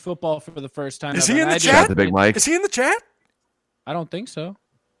fantasy football for the first time. Is ever, he in and the I do- chat? Shout out to Big Mike. Is he in the chat? I don't think so.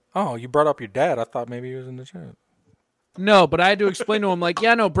 Oh, you brought up your dad. I thought maybe he was in the chat. No, but I had to explain to him like,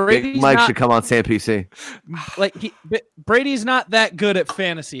 yeah, no, Brady's Big Mike not should come on Sam PC. like Brady's not that good at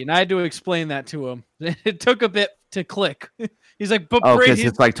fantasy, and I had to explain that to him. It took a bit to click. He's like, but Oh, because Brady's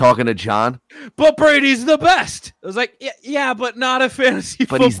it's like talking to John, the best. I was like, yeah, but not a fantasy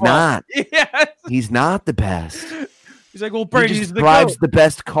but football. he's not. Yeah. He's not the best. He's like, well, He Brady's just the drives GOAT. the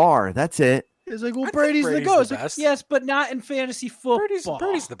best car. That's it. He's like, well, think Brady's the Brady's GOAT. the It's like, best. yes, but not in fantasy football.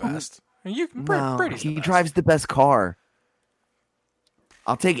 Brady's the best. No, Brady's the he best. drives the best car.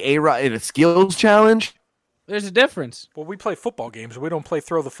 I'll take A-Rod in a skills challenge. There's a difference. Well, we play football games. We don't play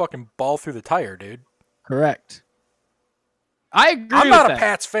throw the fucking ball through the tire, dude. Correct. I agree I'm with not that. a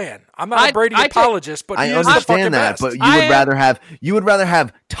Pats fan. I'm not a Brady I apologist, but I he is the fucking understand that, best. but I you would rather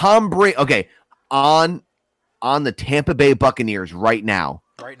have Tom Brady. Okay, on on the Tampa Bay Buccaneers right now,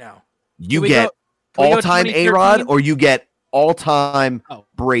 you get all-time A-Rod or you get all-time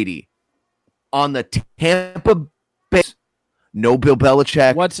Brady. On the Tampa Bay, no Bill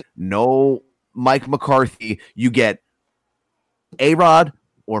Belichick, no Mike McCarthy. You get A-Rod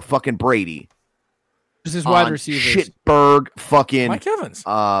or fucking Brady. This is wide receivers. Shitberg fucking Mike Evans.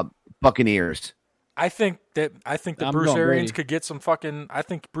 Buccaneers. I think that Bruce Arians could get some fucking. I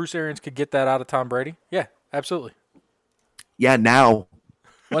think Bruce Arians could get that out of Tom Brady. Yeah, absolutely. Yeah, now.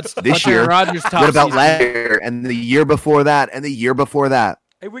 What's this year? Rodgers top what about season? last year and the year before that and the year before that?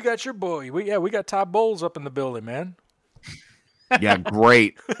 Hey, we got your boy. We got Todd Bowles up in the building, man. Yeah,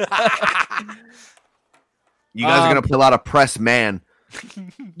 great. You guys are gonna play a lot of press man.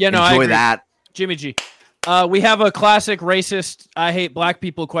 Yeah, no, enjoy I agree. that. Jimmy G. We have a classic racist, I hate black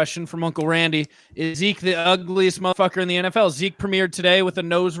people question from Uncle Randy. Is Zeke the ugliest motherfucker in the NFL? Zeke premiered today with a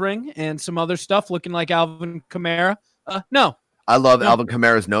nose ring and some other stuff looking like Alvin Kamara. No. I love Alvin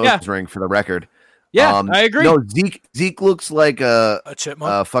Kamara's nose ring for the record. Yeah, I agree. No, Zeke looks like a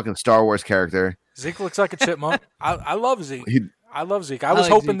chipmunk. A fucking Star Wars character. Zeke looks like a chipmunk. I love Zeke. I love Zeke. I was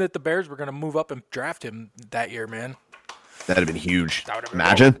hoping that the Bears were going to move up and draft him that year, man. That'd have been huge.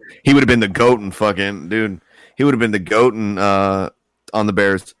 Imagine. He would have been the GOAT and fucking dude. He would have been the GOAT and on the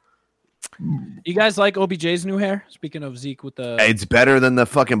Bears. You guys like OBJ's new hair? Speaking of Zeke with the It's better than the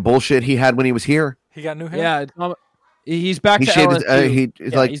fucking bullshit he had when he was here. He got new hair? Yeah, he's back he to shaved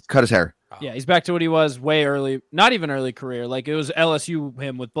LSU. He's cut his hair. Yeah, he's back to what he was way early, not even early career. Like it was LSU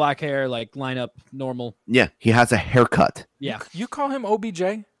him with black hair, like lineup normal. Yeah, he has a haircut. Yeah. You call him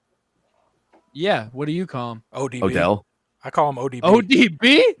OBJ? Yeah, what do you call him? ODB. Odell. I call him ODB.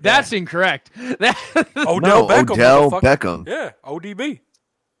 ODB? That's incorrect. Odell Beckham. Yeah, ODB.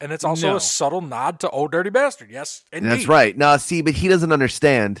 And it's also a subtle nod to Old Dirty Bastard. Yes, indeed. That's right. No, see, but he doesn't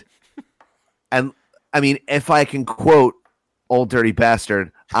understand. And I mean, if I can quote Old Dirty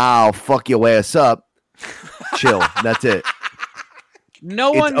Bastard, I'll fuck your ass up. Chill. That's it. It's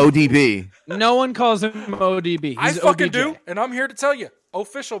ODB. No one calls him ODB. He's I fucking OBJ. do, and I'm here to tell you,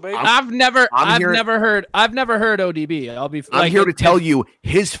 official baby. I've never heard ODB. I'm here to tell you,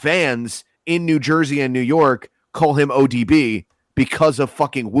 his fans in New Jersey and New York call him ODB because of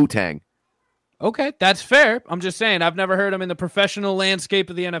fucking Wu-Tang. Okay, that's fair. I'm just saying, I've never heard him in the professional landscape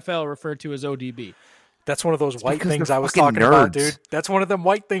of the NFL referred to as ODB. That's one of those white things I was talking about, dude. That's one of them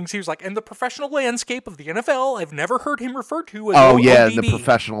white things. He was like, in the professional landscape of the NFL, I've never heard him referred to as ODB. The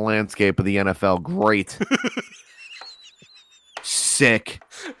professional landscape of the NFL. Great. Sick.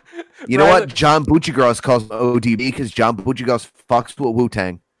 You know what? John Buccigross calls ODB because John Buccigross fucks with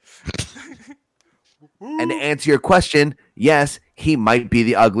Wu-Tang. And to answer your question, yes, he might be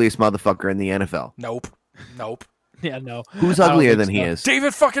the ugliest motherfucker in the NFL. Nope. Yeah, no. Who's uglier than he is?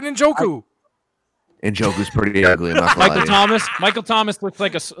 David fucking Njoku. Njoku's pretty ugly. I'm not gonna lie to you. Michael Thomas looks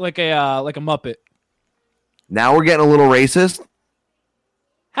like a Muppet. Now we're getting a little racist.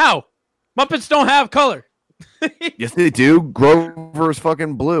 How? Muppets don't have color. Yes, they do. Grover's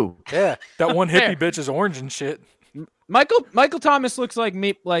fucking blue. Yeah, that one hippie bitch is orange and shit. Michael Thomas looks like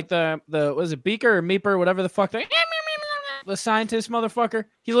Meep, like the was it Beaker or Meeper, whatever the fuck the scientist motherfucker.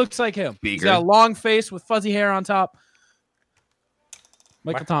 He looks like him. Beaker. He's got a long face with fuzzy hair on top.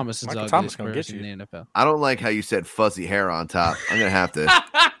 Michael Thomas is Michael Thomas gonna get you in the NFL. I don't like how you said fuzzy hair on top. I'm gonna have to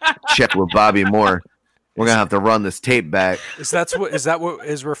check with Bobby Moore. We're gonna have to run this tape back. Is that what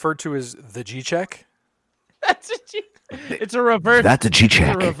is referred to as the G check? It's a reverse. That's a G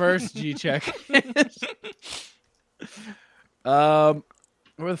check. It's a reverse G check. Where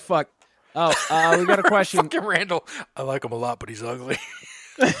the fuck? Oh, we got a question. Fucking Randall. I like him a lot, but he's ugly.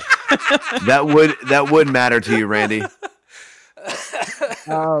 That would matter to you, Randy.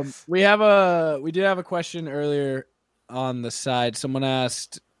 We did have a question earlier on the side. Someone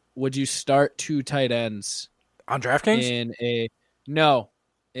asked, would you start 2 tight ends on DraftKings in a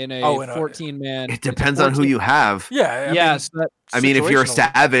 14-man? It depends on who you have. Yeah. I mean, if you're a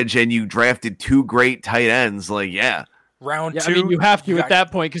savage and you drafted 2 great tight ends, round 2. I mean, you have to at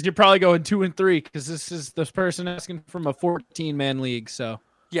that point because you're probably going 2 and 3 because this is the person asking from a 14-man league. So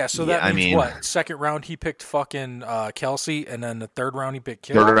that means what? Second round he picked fucking Kelsey, and then the third round he picked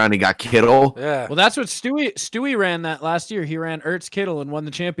Kittle. Third round he got Kittle. Yeah. Well, that's what Stewie ran that last year. He ran Ertz Kittle and won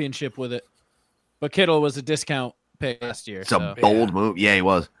the championship with it. But Kittle was a discount pick last year. It's a bold move. Yeah, he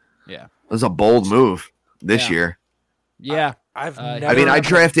was. Yeah. It was a bold move this year. Yeah. I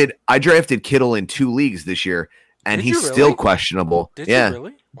drafted Kittle in 2 leagues this year, and he's still questionable. Did you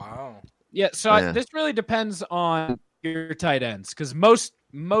really? Wow. Yeah, so this really depends on your tight ends because most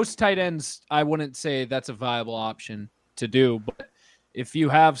tight ends, I wouldn't say that's a viable option to do. But if you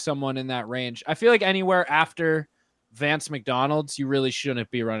have someone in that range, I feel like anywhere after Vance McDonald's, you really shouldn't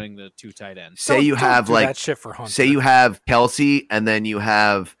be running the 2 tight ends. Say you have do like that shit for Hunter. Say you have Kelsey, and then you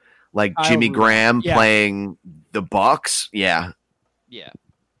have like Jimmy Graham playing the Bucks. Yeah.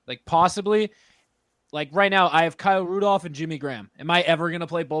 Like possibly, like right now, I have Kyle Rudolph and Jimmy Graham. Am I ever gonna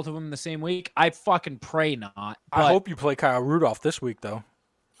play both of them in the same week? I fucking pray not. I hope you play Kyle Rudolph this week, though.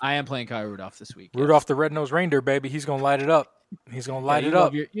 I am playing Kyle Rudolph this week. Rudolph the red-nosed reindeer, baby. He's gonna light it up. He's gonna light it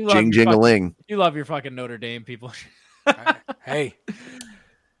up. Jing-jing-a-ling. You love your fucking Notre Dame people. Hey,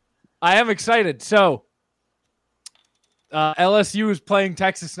 I am excited. So, LSU is playing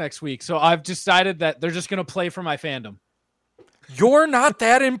Texas next week. So I've decided that they're just going to play for my fandom. you're not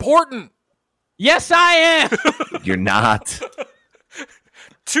that important. Yes, I am. You're not.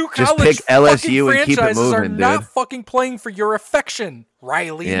 Two Just college pick LSU fucking and keep it franchises are moving, not dude. fucking playing for your affection,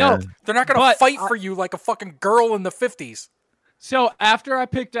 Riley. Yeah. No, they're not going to But fight for you like a fucking girl in the 50s. So after I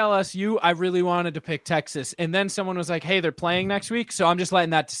picked LSU, I really wanted to pick Texas. And then someone was like, hey, they're playing next week. So I'm just letting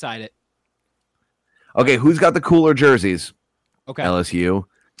that decide it. Okay, who's got the cooler jerseys? Okay. LSU.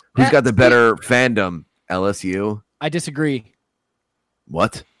 Who's got the better fandom? LSU. I disagree.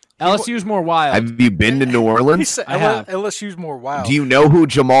 What? LSU's more wild. Have you been to New He Orleans? said I have. LSU's more wild. Do you know who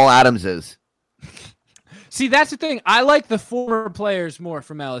Jamal Adams is? See, that's the thing. I like the former players more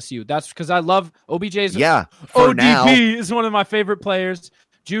from LSU. That's because I love OBJ's. Yeah, for ODB now. is one of my favorite players.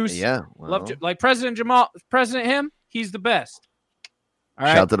 Juice. Yeah, Love well, like President him. He's the best. All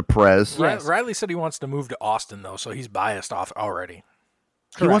right. shout to the Prez. Yes. Riley said he wants to move to Austin, though, so he's biased off already.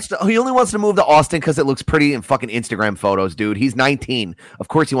 He only wants to move to Austin because it looks pretty in fucking Instagram photos, dude. He's 19. Of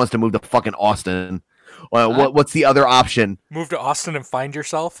course, he wants to move to fucking Austin. What's the other option? Move to Austin and find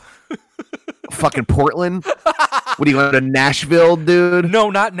yourself? Fucking Portland? What do you want to Nashville, dude? No,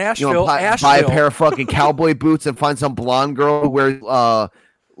 not You Nashville. want to Asheville. buy a pair of fucking cowboy boots and find some blonde girl who wears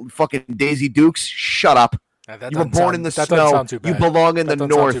fucking Daisy Dukes? Shut up. That You were doesn't born sound- in the that doesn't snow. sound too You bad. belong in That the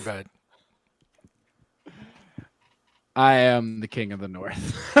doesn't sound north. too bad. I am the king of the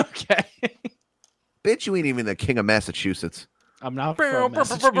North. Okay. Bitch, you ain't even the king of Massachusetts. I'm not from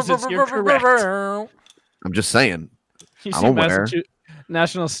Massachusetts. You're correct. I'm just saying. You I'm see, aware.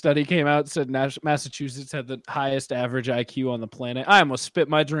 National study came out, said Massachusetts had the highest average IQ on the planet. I almost spit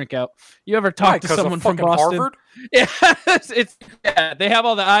my drink out. You ever Why, talk to 'cause of someone from fucking Boston? Harvard? Yeah, they have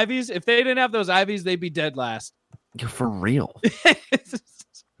all the Ivies. If they didn't have those Ivies, they'd be dead last. You're for real.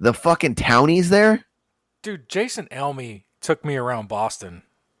 The fucking townies there? Dude, Jason Elmy took me around Boston,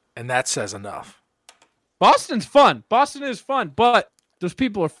 and that says enough. Boston's fun. Boston is fun, but those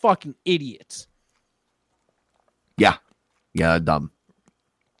people are fucking idiots. Yeah. Yeah, dumb.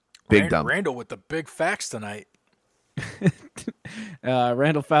 Big dumb. Randall with the big facts tonight.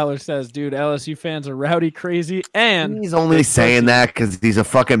 Randall Fowler says, dude, LSU fans are rowdy, crazy, and He's only saying that because he's a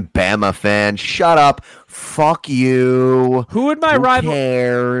fucking Bama fan. Shut up. Fuck you. who would my Who rival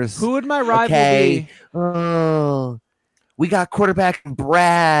cares? Who would my rival Okay. be? Oh, we got quarterback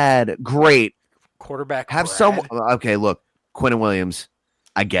Brad. Great. Quarterback. Have Brad. some. Okay, look. Quentin Williams.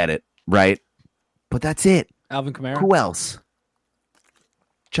 I get it. Right? But that's it. Alvin Kamara. Who else?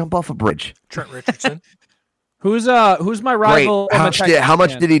 Jump off a bridge. Trent Richardson. Who's my rival? Great. How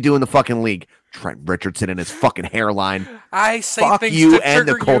much fan? did he do in the fucking league? Trent Richardson and his fucking hairline. I say Fuck things you to and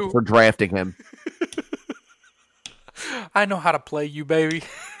the trigger Colts you. for drafting him. I know how to play you, baby.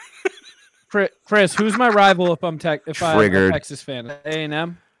 Chris, who's my rival if I'm I'm a Triggered. Texas fan?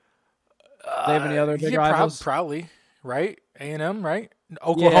 A&M. They have any other big Yeah, rivals? probably, right? A&M, right?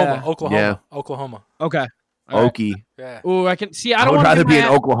 Oklahoma. Yeah. Oklahoma. Okay. All right. Okie. Yeah. Ooh, I can see. I I don't would want rather to be an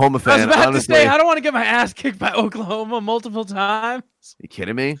Oklahoma I was fan, about honestly. to say I don't want to get my ass kicked by Oklahoma multiple times. You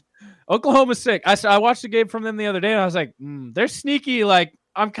kidding me? Oklahoma's sick. I watched the game from them the other day, and I was like, they're sneaky. Like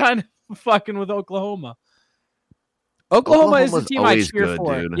I'm kind of fucking with Oklahoma. Oklahoma is the Oklahoma's team I always cheer good,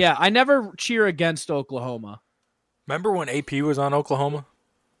 for. dude. Yeah, I never cheer against Oklahoma. Remember when AP was on Oklahoma?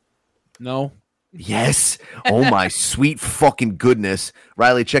 No. Yes. Oh my sweet fucking goodness.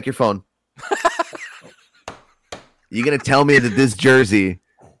 Riley, check your phone. You gonna tell me that this jersey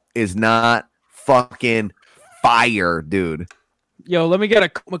is not fucking fire, dude? Yo, let me get a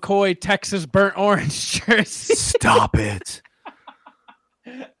McCoy Texas burnt orange jersey. Stop it.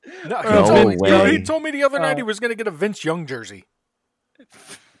 No, No way. he told me the other night he was going to get a Vince Young jersey.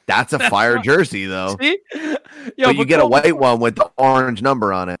 That's a fire jersey, though. See? Yo, But you get a McCoy- white one with the orange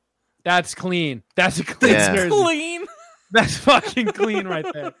number on it. That's clean. That's a clean Yeah. jersey. Clean. That's fucking clean right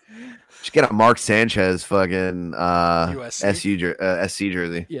there. Just get a Mark Sanchez fucking USC. SC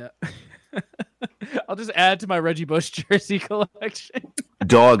jersey. Yeah. I'll just add to my Reggie Bush jersey collection.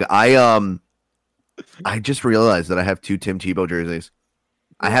 Dog, I just realized that I have 2 Tim Tebow jerseys.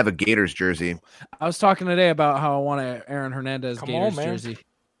 I have a Gators jersey. I was talking today about how I want an Aaron Hernandez Gators jersey.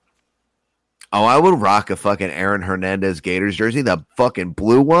 Oh, I would rock a fucking Aaron Hernandez Gators jersey, the fucking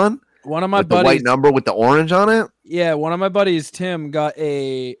blue one. One of my with buddies, the white number with the orange on it. Yeah, one of my buddies, Tim, got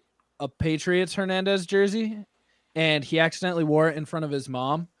a Patriots Hernandez jersey, and he accidentally wore it in front of his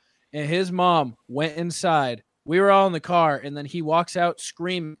mom, and his mom went inside. We were all in the car, and then he walks out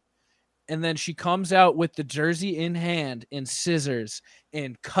screaming, and then she comes out with the jersey in hand and scissors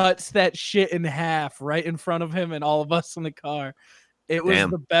and cuts that shit in half right in front of him and all of us in the car. It was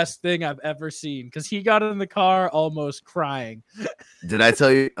the best thing I've ever seen because he got in the car almost crying. Did I tell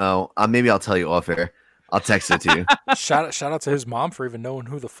you? Oh, maybe I'll tell you off air. I'll text it to you. Shout out to his mom for even knowing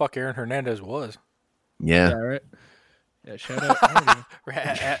who the fuck Aaron Hernandez was. Yeah. Right. Yeah, shout out.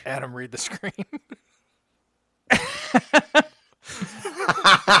 Adam, read the screen.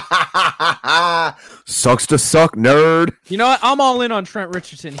 Sucks to suck, nerd. You know what? I'm all in on Trent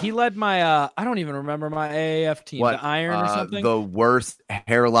Richardson. He led my I don't even remember my AAF team, the Iron or something. The worst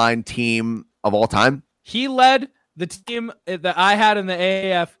hairline team of all time. He led the team that I had in the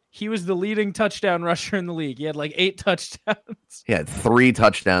AAF. He was the leading touchdown rusher in the league. He had like 8 touchdowns. He had 3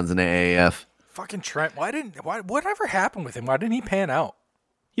 touchdowns in the AAF. Fucking Trent. Whatever happened with him? Why didn't he pan out?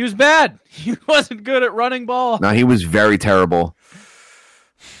 He was bad. He wasn't good at running ball. No, he was very terrible.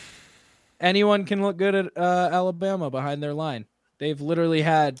 Anyone can look good at Alabama behind their line. They've literally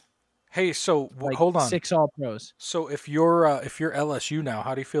had hold on. 6 All-Pros. So if you're LSU now,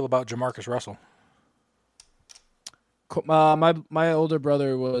 how do you feel about Jamarcus Russell? My older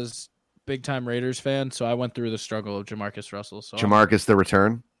brother was big time Raiders fan, so I went through the struggle of Jamarcus Russell. So Jamarcus the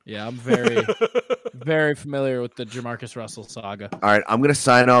return. Yeah, I'm very very familiar with the Jamarcus Russell saga. All right, I'm gonna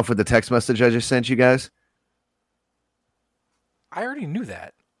sign off with the text message I just sent you guys. I already knew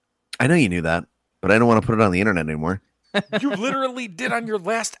that. I know you knew that, but I don't want to put it on the internet anymore. You literally did on your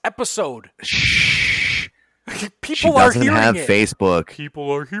last episode. Shh. People she are doesn't hearing have it. Facebook. People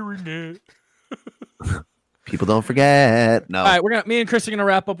are hearing it. People don't forget. No. All right, me and Chris are gonna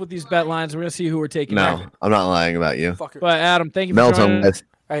wrap up with these bet lines. We're gonna see who we're taking. No, I'm not lying about you. But Adam, thank you for Mel's joining on us. this.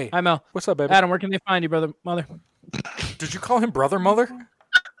 Hey, Hi Mel. What's up, baby? Adam, where can they find you, brother, mother? Did you call him brother, mother?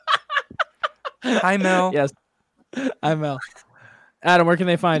 Hi, Mel. Yes. Hi Mel. Adam, where can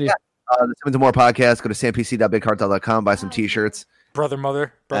they find you? The Simmons and More podcast. Go to sampc.bigcartel.com. Buy some t-shirts.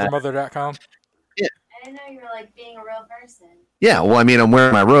 Brothermother.com. Yeah. I didn't know you were like being a real person. Yeah, well, I mean, I'm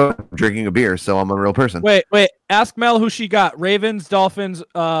wearing my robe, drinking a beer, so I'm a real person. Wait. Ask Mel who she got. Ravens, Dolphins.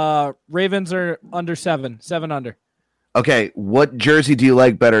 Ravens are under 7 under. Okay, what jersey do you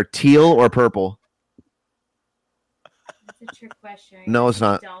like better, teal or purple? That's a trick question. No, it's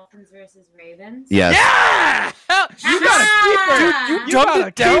not. Dolphins versus Ravens. Yes. Yeah! You got a keeper. Dude, you You dumbed got it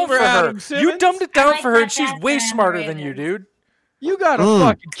a down keeper, for her. Adam You Simmons. dumbed it down I like for her, that and she's fast way guy on the smarter than you, Ravens. dude. You got a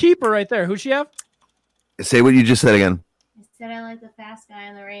fucking keeper right there. Who'd she have? Say what you just said again. I said I like the fast guy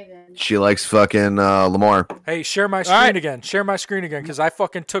on the Ravens. She likes fucking Lamar. Hey, share my screen again. Share my screen again, because I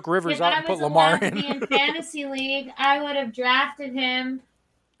fucking took Rivers If out I and was put Lamar allowed to be in. in fantasy league, I would have drafted him.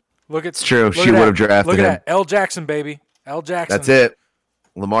 It's true. Look She at would that. have drafted Look him. at that. L. Jackson, baby. L. Jackson. That's it.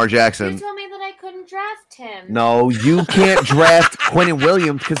 Lamar You Jackson. told me that I couldn't draft him. No, you can't draft Quentin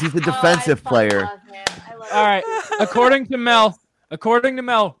Williams because he's a defensive I player. love him. I love All right. him. According to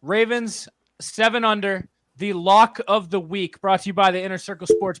Mel, Ravens 7 under. The lock of the week, brought to you by the Inner Circle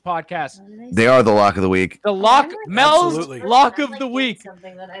Sports Podcast. What did I They say? are the lock of the week. The lock, I'm like- Mel's Absolutely. lock I'm of like the in week.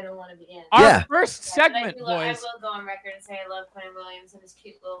 Something that I don't want to be in. Our Yeah. first But I segment, will boys. go on record and say I love Quentin Williams and his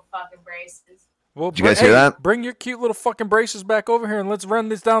cute little fucking braces. Well, Did you guys hear that? Bring your cute little fucking braces back over here, and let's run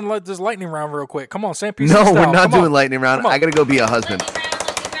this down like this lightning round real quick. Come on, Sam P. No, style. we're not Come doing on. lightning round. Come on. I gotta go be a husband. Lightning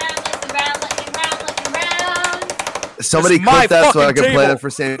Somebody This is my clip that so I fucking can play table. that for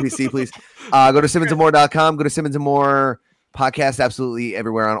Sam PC, please. Go to SimmonsandMore.com. Go to Simmons and More podcast absolutely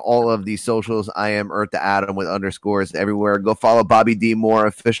everywhere on all of these socials. I am Earth to Adam with underscores everywhere. Go follow Bobby D Moore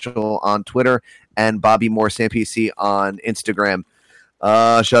official on Twitter and Bobby Moore Sam PC on Instagram.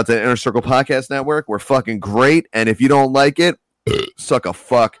 Shout out to the Inner Circle Podcast Network. We're fucking great, and if you don't like it, suck a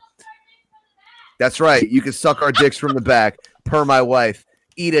fuck. That's right. You can suck our dicks from the back. Per my wife.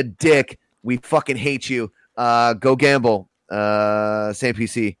 Eat a dick. We fucking hate you. Go gamble. Sam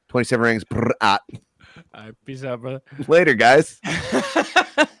PC. 27 rings. All right, peace out, brother. Later, guys.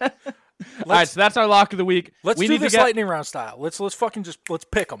 All right, so that's our lock of the week. Let's we do need this to get, lightning round style. Let's fucking let's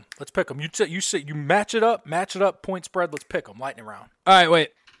pick them. Let's pick them. You match it up. Point spread. Let's pick them. Lightning round. All right, wait.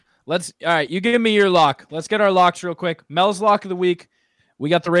 All right, you give me your lock. Let's get our locks real quick. Mel's lock of the week. We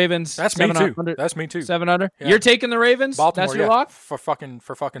got the Ravens. That's me 7 too. under. That's me too. 7 under. Yeah. You're taking the Ravens. Baltimore. That's your yeah. lock. for fucking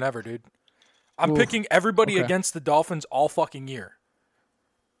ever, dude. I'm Oof. picking everybody Okay. against the Dolphins all fucking year.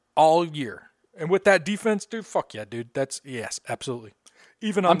 all year. And with that defense, dude, fuck yeah, dude. Yes, absolutely.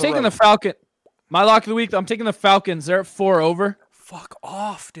 Even on I'm taking the Falcon. My lock of the week, I'm taking the Falcons. They're at 4 over. Fuck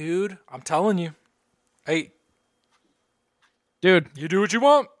off, dude. I'm telling you. Hey. Dude. You do what you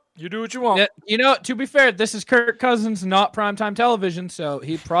want. You do what you want. Yeah, to be fair, this is Kirk Cousins, not primetime television, so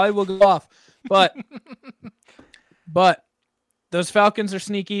he probably will go off. But those Falcons are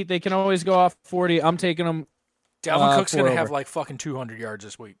sneaky. They can always go off 40. I'm taking them. Dalvin Cook's going to have like fucking 200 yards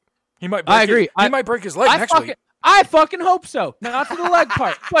this week. He might break I agree. He might break his leg next week. I fucking hope so. Not to the leg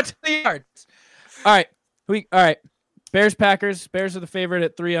part, but to the yards. All right. Bears, Packers. Bears are the favorite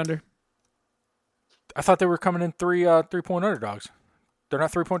at 3 under. I thought they were coming in 3-point underdogs. They're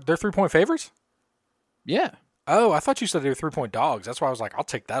not 3-point. They're 3-point favorites? Yeah. Oh, I thought you said they were 3-point dogs. That's why I was like, I'll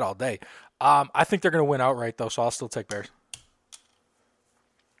take that all day. I think they're going to win outright, though, so I'll still take Bears.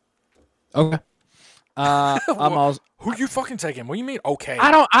 Okay. Who you fucking taking? What do you mean? Okay.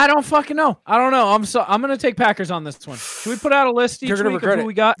 I don't fucking know. I don't know. I'm gonna take Packers on this one. Should we put out a list each week of who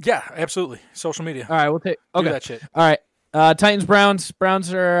we got? Yeah, absolutely. Social media. All right, we'll take. Okay. Do that shit. All right. Titans, Browns.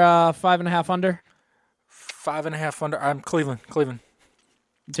 Browns are 5.5 under. 5.5 under. I'm Cleveland. I'm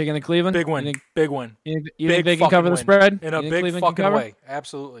taking the Cleveland. Big win. Big win. You think they can cover the spread in a big fucking way?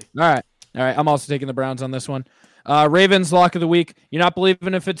 Absolutely. All right. I'm also taking the Browns on this one. Ravens lock of the week. You're not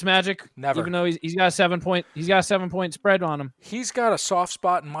believing if it's magic? Never. Even though he's got a 7-point spread on him. He's got a soft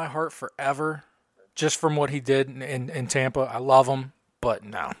spot in my heart forever, just from what he did in Tampa. I love him, but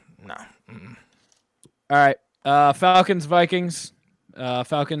no. Mm-mm. All right. Falcons, Vikings.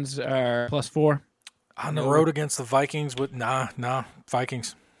 Falcons are +4 on the road against the Vikings. With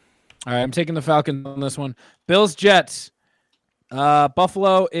Vikings. All right, I'm taking the Falcons on this one. Bills, Jets.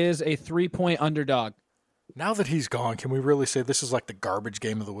 Buffalo is a 3-point underdog. Now that he's gone, can we really say this is like the garbage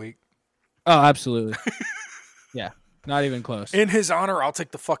game of the week? Oh, absolutely. Yeah, not even close. In his honor, I'll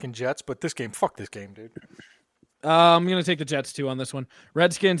take the fucking Jets, but fuck this game, dude. I'm going to take the Jets, too, on this one.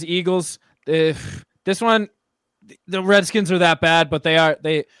 Redskins, Eagles. This one, the Redskins are that bad, but they're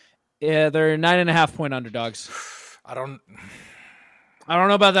 9.5-point underdogs. I don't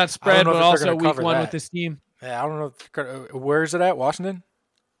know about that spread, but also week 1 with this team. Yeah, I don't know. Where is it at? Washington?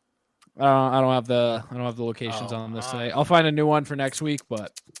 I don't have the locations on this today. I'll find a new one for next week,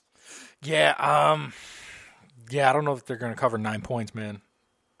 but I don't know if they're going to cover 9 points, man.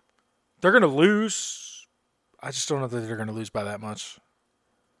 They're going to lose. I just don't know that they're going to lose by that much.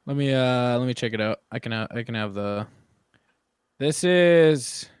 Let me check it out. I can have the. This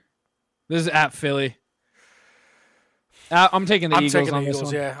is at Philly. I'm taking the Eagles on this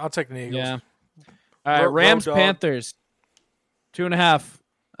one. Yeah, I'll take the Eagles. Yeah. All right, Rams, Panthers, 2.5.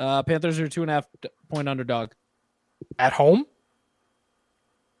 Panthers are 2.5-point underdog. At home?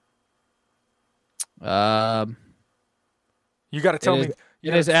 You got to tell me.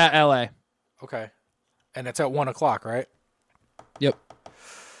 It is at LA. Okay. And it's at 1:00, right? Yep.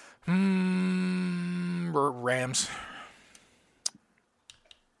 Rams.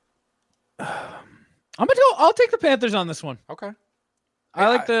 I'll take the Panthers on this one. Okay.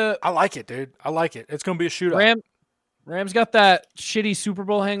 I like it, dude. I like it. It's going to be a shootout. Rams got that shitty Super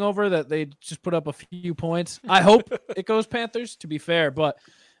Bowl hangover that they just put up a few points. I hope it goes Panthers, to be fair, but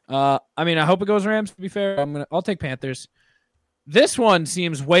I hope it goes Rams, to be fair. I'll take Panthers. This one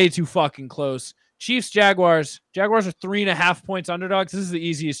seems way too fucking close. Chiefs, Jaguars. Jaguars are 3.5 points underdogs. This is the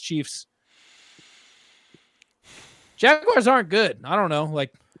easiest Chiefs. Jaguars aren't good. I don't know.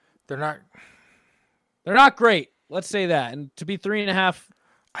 Like they're not great. Let's say that. And to be 3.5.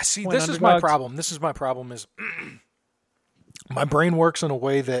 I see. This is my problem. Is my brain works in a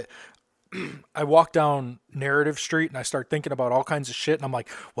way that I walk down Narrative Street and I start thinking about all kinds of shit. And I'm like,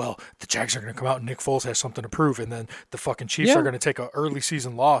 well, the Jags are going to come out and Nick Foles has something to prove. And then the fucking Chiefs are going to take an early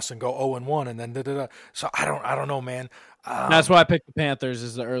season loss and go 0-1. And then da-da-da. So I don't know, man. That's why I picked the Panthers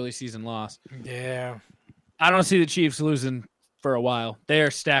as the early season loss. Yeah. I don't see the Chiefs losing for a while. They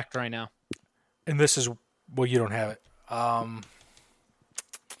are stacked right now. And this is, well, you don't have it. I'm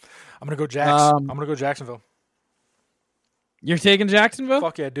going to go Jags. I'm going to go Jacksonville. You're taking Jacksonville?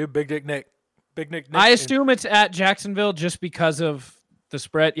 Fuck yeah, dude. Big Dick Nick. I assume it's at Jacksonville just because of the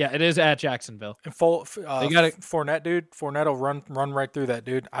spread. Yeah, it is at Jacksonville. And they got a Fournette, dude. Fournette will run right through that,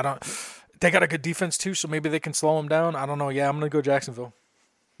 dude. They got a good defense too, so maybe they can slow him down. I don't know. Yeah, I'm gonna go Jacksonville.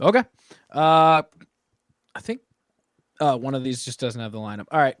 Okay. I think one of these just doesn't have the lineup.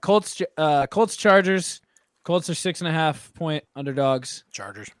 All right, Colts, Chargers. Colts are 6.5-point underdogs.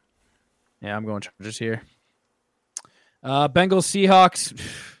 Chargers. Yeah, I'm going Chargers here. Bengals, Seahawks,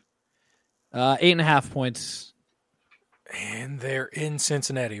 8.5 points. And they're in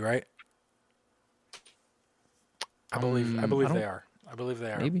Cincinnati, right? I believe they are. I believe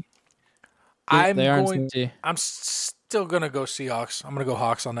they are. Maybe. I'm they are in going. CT. I'm still gonna go Seahawks. I'm gonna go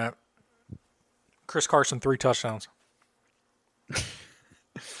Hawks on that. Chris Carson 3 touchdowns.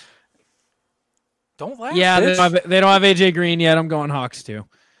 Don't laugh. Yeah, bitch. they don't have AJ Green yet. I'm going Hawks too.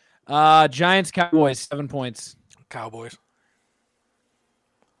 Giants, Cowboys, 7 points. Cowboys.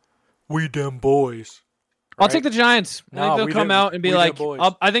 We them boys. I'll Right? take the Giants. I think they'll come out and be like,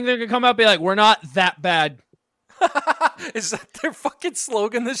 I think they're going to come out and be like, we're not that bad. Is that their fucking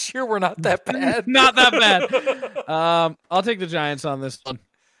slogan this year? We're not that bad. Not that bad. I'll take the Giants on this one.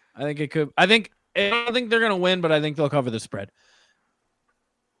 I think it could. I don't think they're going to win, but I think they'll cover the spread.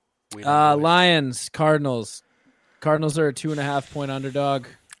 Lions, Cardinals. Cardinals are a 2.5-point underdog.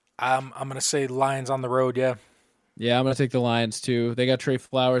 I'm going to say Lions on the road, yeah. Yeah, I'm going to take the Lions too. They got Trey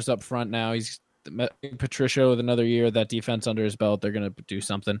Flowers up front now. He's Patricia with another year of that defense under his belt. They're going to do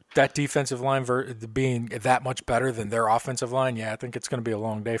something. That defensive line being that much better than their offensive line, yeah, I think it's going to be a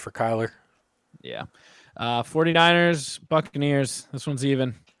long day for Kyler. Yeah. 49ers, Buccaneers. This one's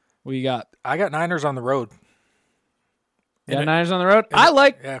even. What you got? I got Niners on the road. Yeah, Niners on the road. I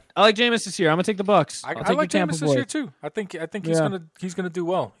like Jameis this year. I'm gonna take the Bucks. I like Jameis this year too. I think he's gonna do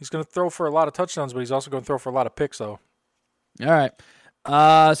well. He's gonna throw for a lot of touchdowns, but he's also gonna throw for a lot of picks though. All right.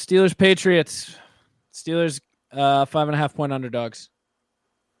 Steelers, Patriots. Steelers 5.5-point underdogs.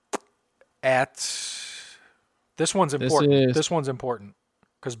 This one's important. This one's important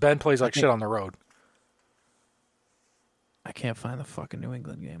because Ben plays like shit on the road. I can't find the fucking New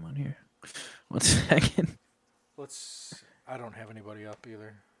England game on here. 1 second. I don't have anybody up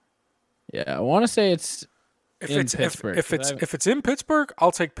either. Yeah, I want to say it's Pittsburgh. If it's in Pittsburgh,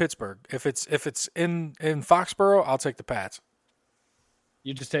 I'll take Pittsburgh. If it's in Foxborough, I'll take the Pats.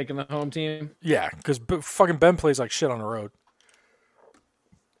 You just taking the home team? Yeah, because fucking Ben plays like shit on the road.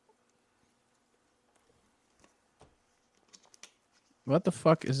 What the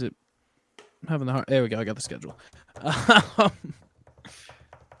fuck is it? I'm having the hard. There we go. I got the schedule.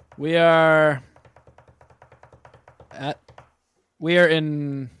 We are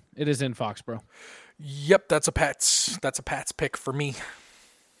in. It is in Foxborough. Yep, that's a Pats pick for me.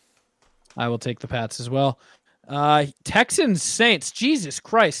 I will take the Pats as well. Texans, Saints. Jesus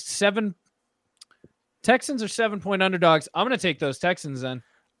Christ, 7. Texans are 7-point underdogs. I'm going to take those Texans then.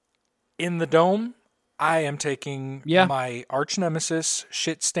 In the Dome, I am taking my arch nemesis,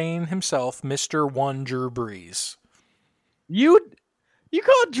 shit stain himself, Mr. One Drew Brees. You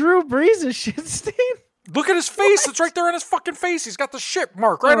call Drew Brees a shit stain? Look at his face. It's right there on his fucking face. He's got the shit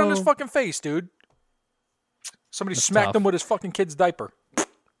mark right on his fucking face, dude. Somebody smacked him with his fucking kid's diaper.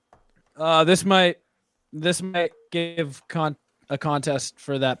 This might give a contest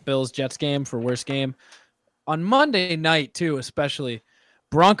for that Bills-Jets game for worst game. On Monday night, too, especially.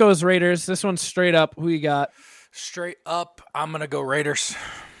 Broncos-Raiders. This one's straight up. Who you got? Straight up, I'm going to go Raiders.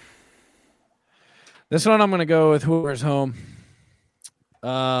 This one I'm going to go with whoever's home.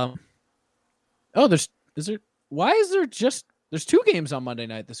 There's 2 games on Monday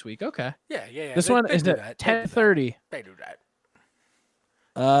night this week. Okay. Yeah. This one is at 10:30. They do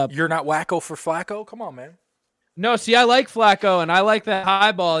that. You're not wacko for Flacco? Come on, man. No, see, I like Flacco, and I like that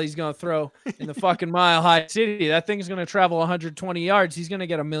high ball he's going to throw in the fucking Mile High City. That thing's going to travel 120 yards. He's going to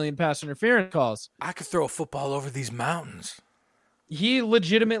get a million pass interference calls. I could throw a football over these mountains. He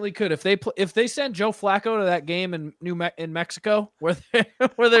legitimately could. If they sent Joe Flacco to that game in Mexico where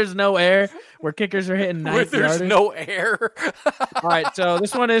there's no air, where kickers are hitting 90 where there's no air. All right, so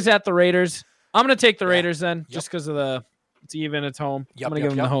this one is at the Raiders. I'm going to take the Raiders then, just because of it's even, it's home. I'm going to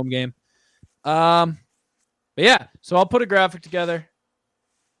give them the home game. But yeah, so I'll put a graphic together.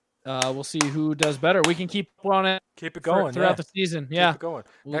 We'll see who does better. We can keep on it. Keep it going throughout the season. Yeah, keep it going.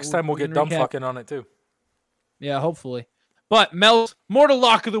 Next time we'll get dumb fucking on it too. Yeah, hopefully. But Mel's mortal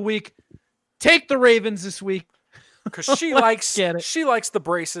lock of the week. Take the Ravens this week because she likes the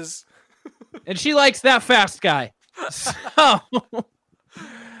braces, and she likes that fast guy. So, all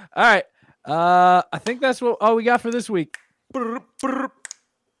right. I think that's all we got for this week.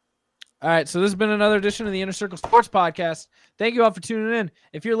 All right, so this has been another edition of the Inner Circle Sports Podcast. Thank you all for tuning in.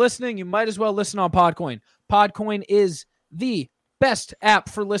 If you're listening, you might as well listen on Podcoin. Podcoin is the best app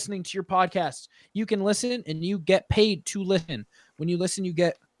for listening to your podcast. You can listen and you get paid to listen. When you listen, you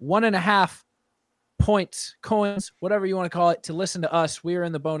get 1.5 points, coins, whatever you want to call it, to listen to us. We are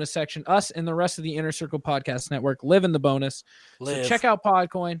in the bonus section. Us and the rest of the Inner Circle Podcast Network live in the bonus. So check out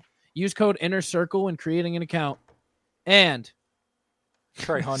Podcoin. Use code Inner Circle when creating an account. And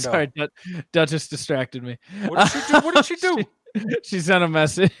Trey Hondo. Sorry, Dutch distracted me. What did she do? She sent a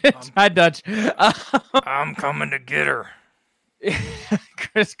message. Hi, Dutch. I'm coming to get her.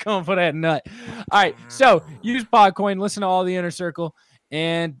 Chris, come put that nut. right, so use Podcoin, listen to all the Inner Circle,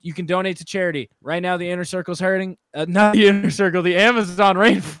 and you can donate to charity. Right now, the Inner Circle's hurting. Not the Inner Circle, the Amazon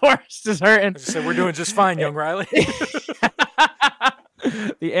rainforest is hurting. So we're doing just fine, young Riley.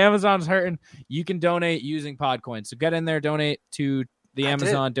 The Amazon's hurting. You can donate using Podcoin. So get in there, donate to the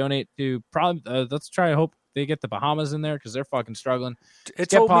Amazon, donate to probably, let's try to hope they get the Bahamas in there because they're fucking struggling. It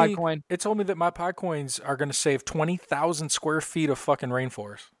told me that my Podcoins are going to save 20,000 square feet of fucking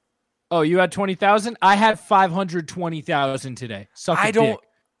rainforest. Oh, you had 20,000? I had 520,000 today. I don't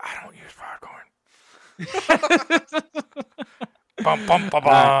use Podcoin. Bum, bum, bum,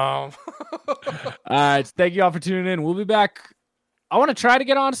 bum. All right. Thank you all for tuning in. We'll be back. I want to try to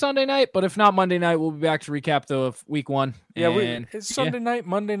get on Sunday night, but if not Monday night, we'll be back to recap the week 1. Yeah, it's Sunday night,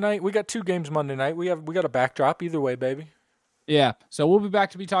 Monday night. We got 2 games Monday night. We got a backdrop either way, baby. Yeah, so we'll be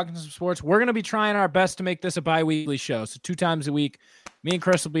back to be talking some sports. We're going to be trying our best to make this a bi-weekly show, so 2 times a week. Me and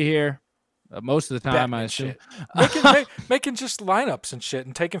Chris will be here most of the time, I assume. Making just lineups and shit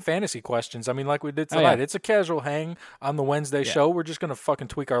and taking fantasy questions. I mean, like we did tonight. It's a casual hang on the Wednesday show. We're just going to fucking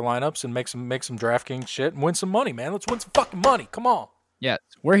tweak our lineups and make some DraftKings shit and win some money, man. Let's win some fucking money. Come on. Yeah,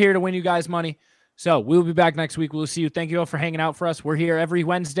 we're here to win you guys money. So we'll be back next week. We'll see you. Thank you all for hanging out for us. We're here every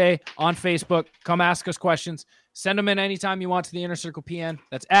Wednesday on Facebook. Come ask us questions. Send them in anytime you want to the Inner Circle PN.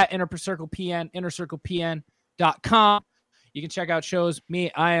 That's at Inner Circle PN, innercirclepn.com. You can check out shows.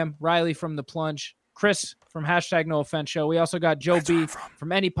 Me, I am Riley from The Plunge. Chris from #NoOffense Show. We also got Joe B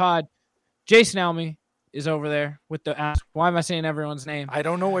from AnyPod. Jason Almy is over there with the ask. Why am I saying everyone's name? I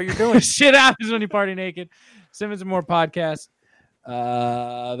don't know what you're doing. Shit happens when you party naked. Simmons and More podcast.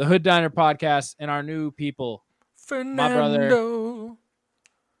 The Hood Diner podcast, and our new people, Fernando. My brother,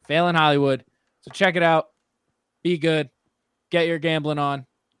 Phelan Hollywood. So check it out. Be good. Get your gambling on.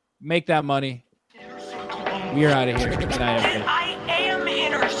 Make that money. We are out of here. Good night, everybody. I am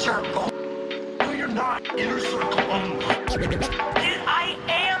Inner Circle. No, you're not. Inner Circle only. I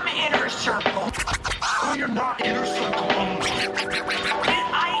am Inner Circle. No, you're not. Inner Circle only.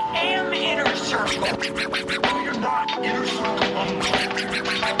 I am Inner Circle. No, you're not. Inner Circle only.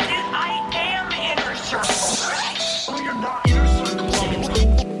 I am Inner Circle. No, you're not. Inner Circle only.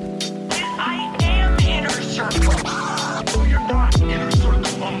 I am Inner Circle. No, you're not. Inner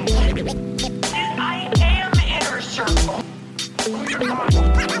Circle only. I am Inner Circle. No, you're not.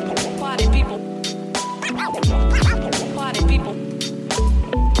 Party people.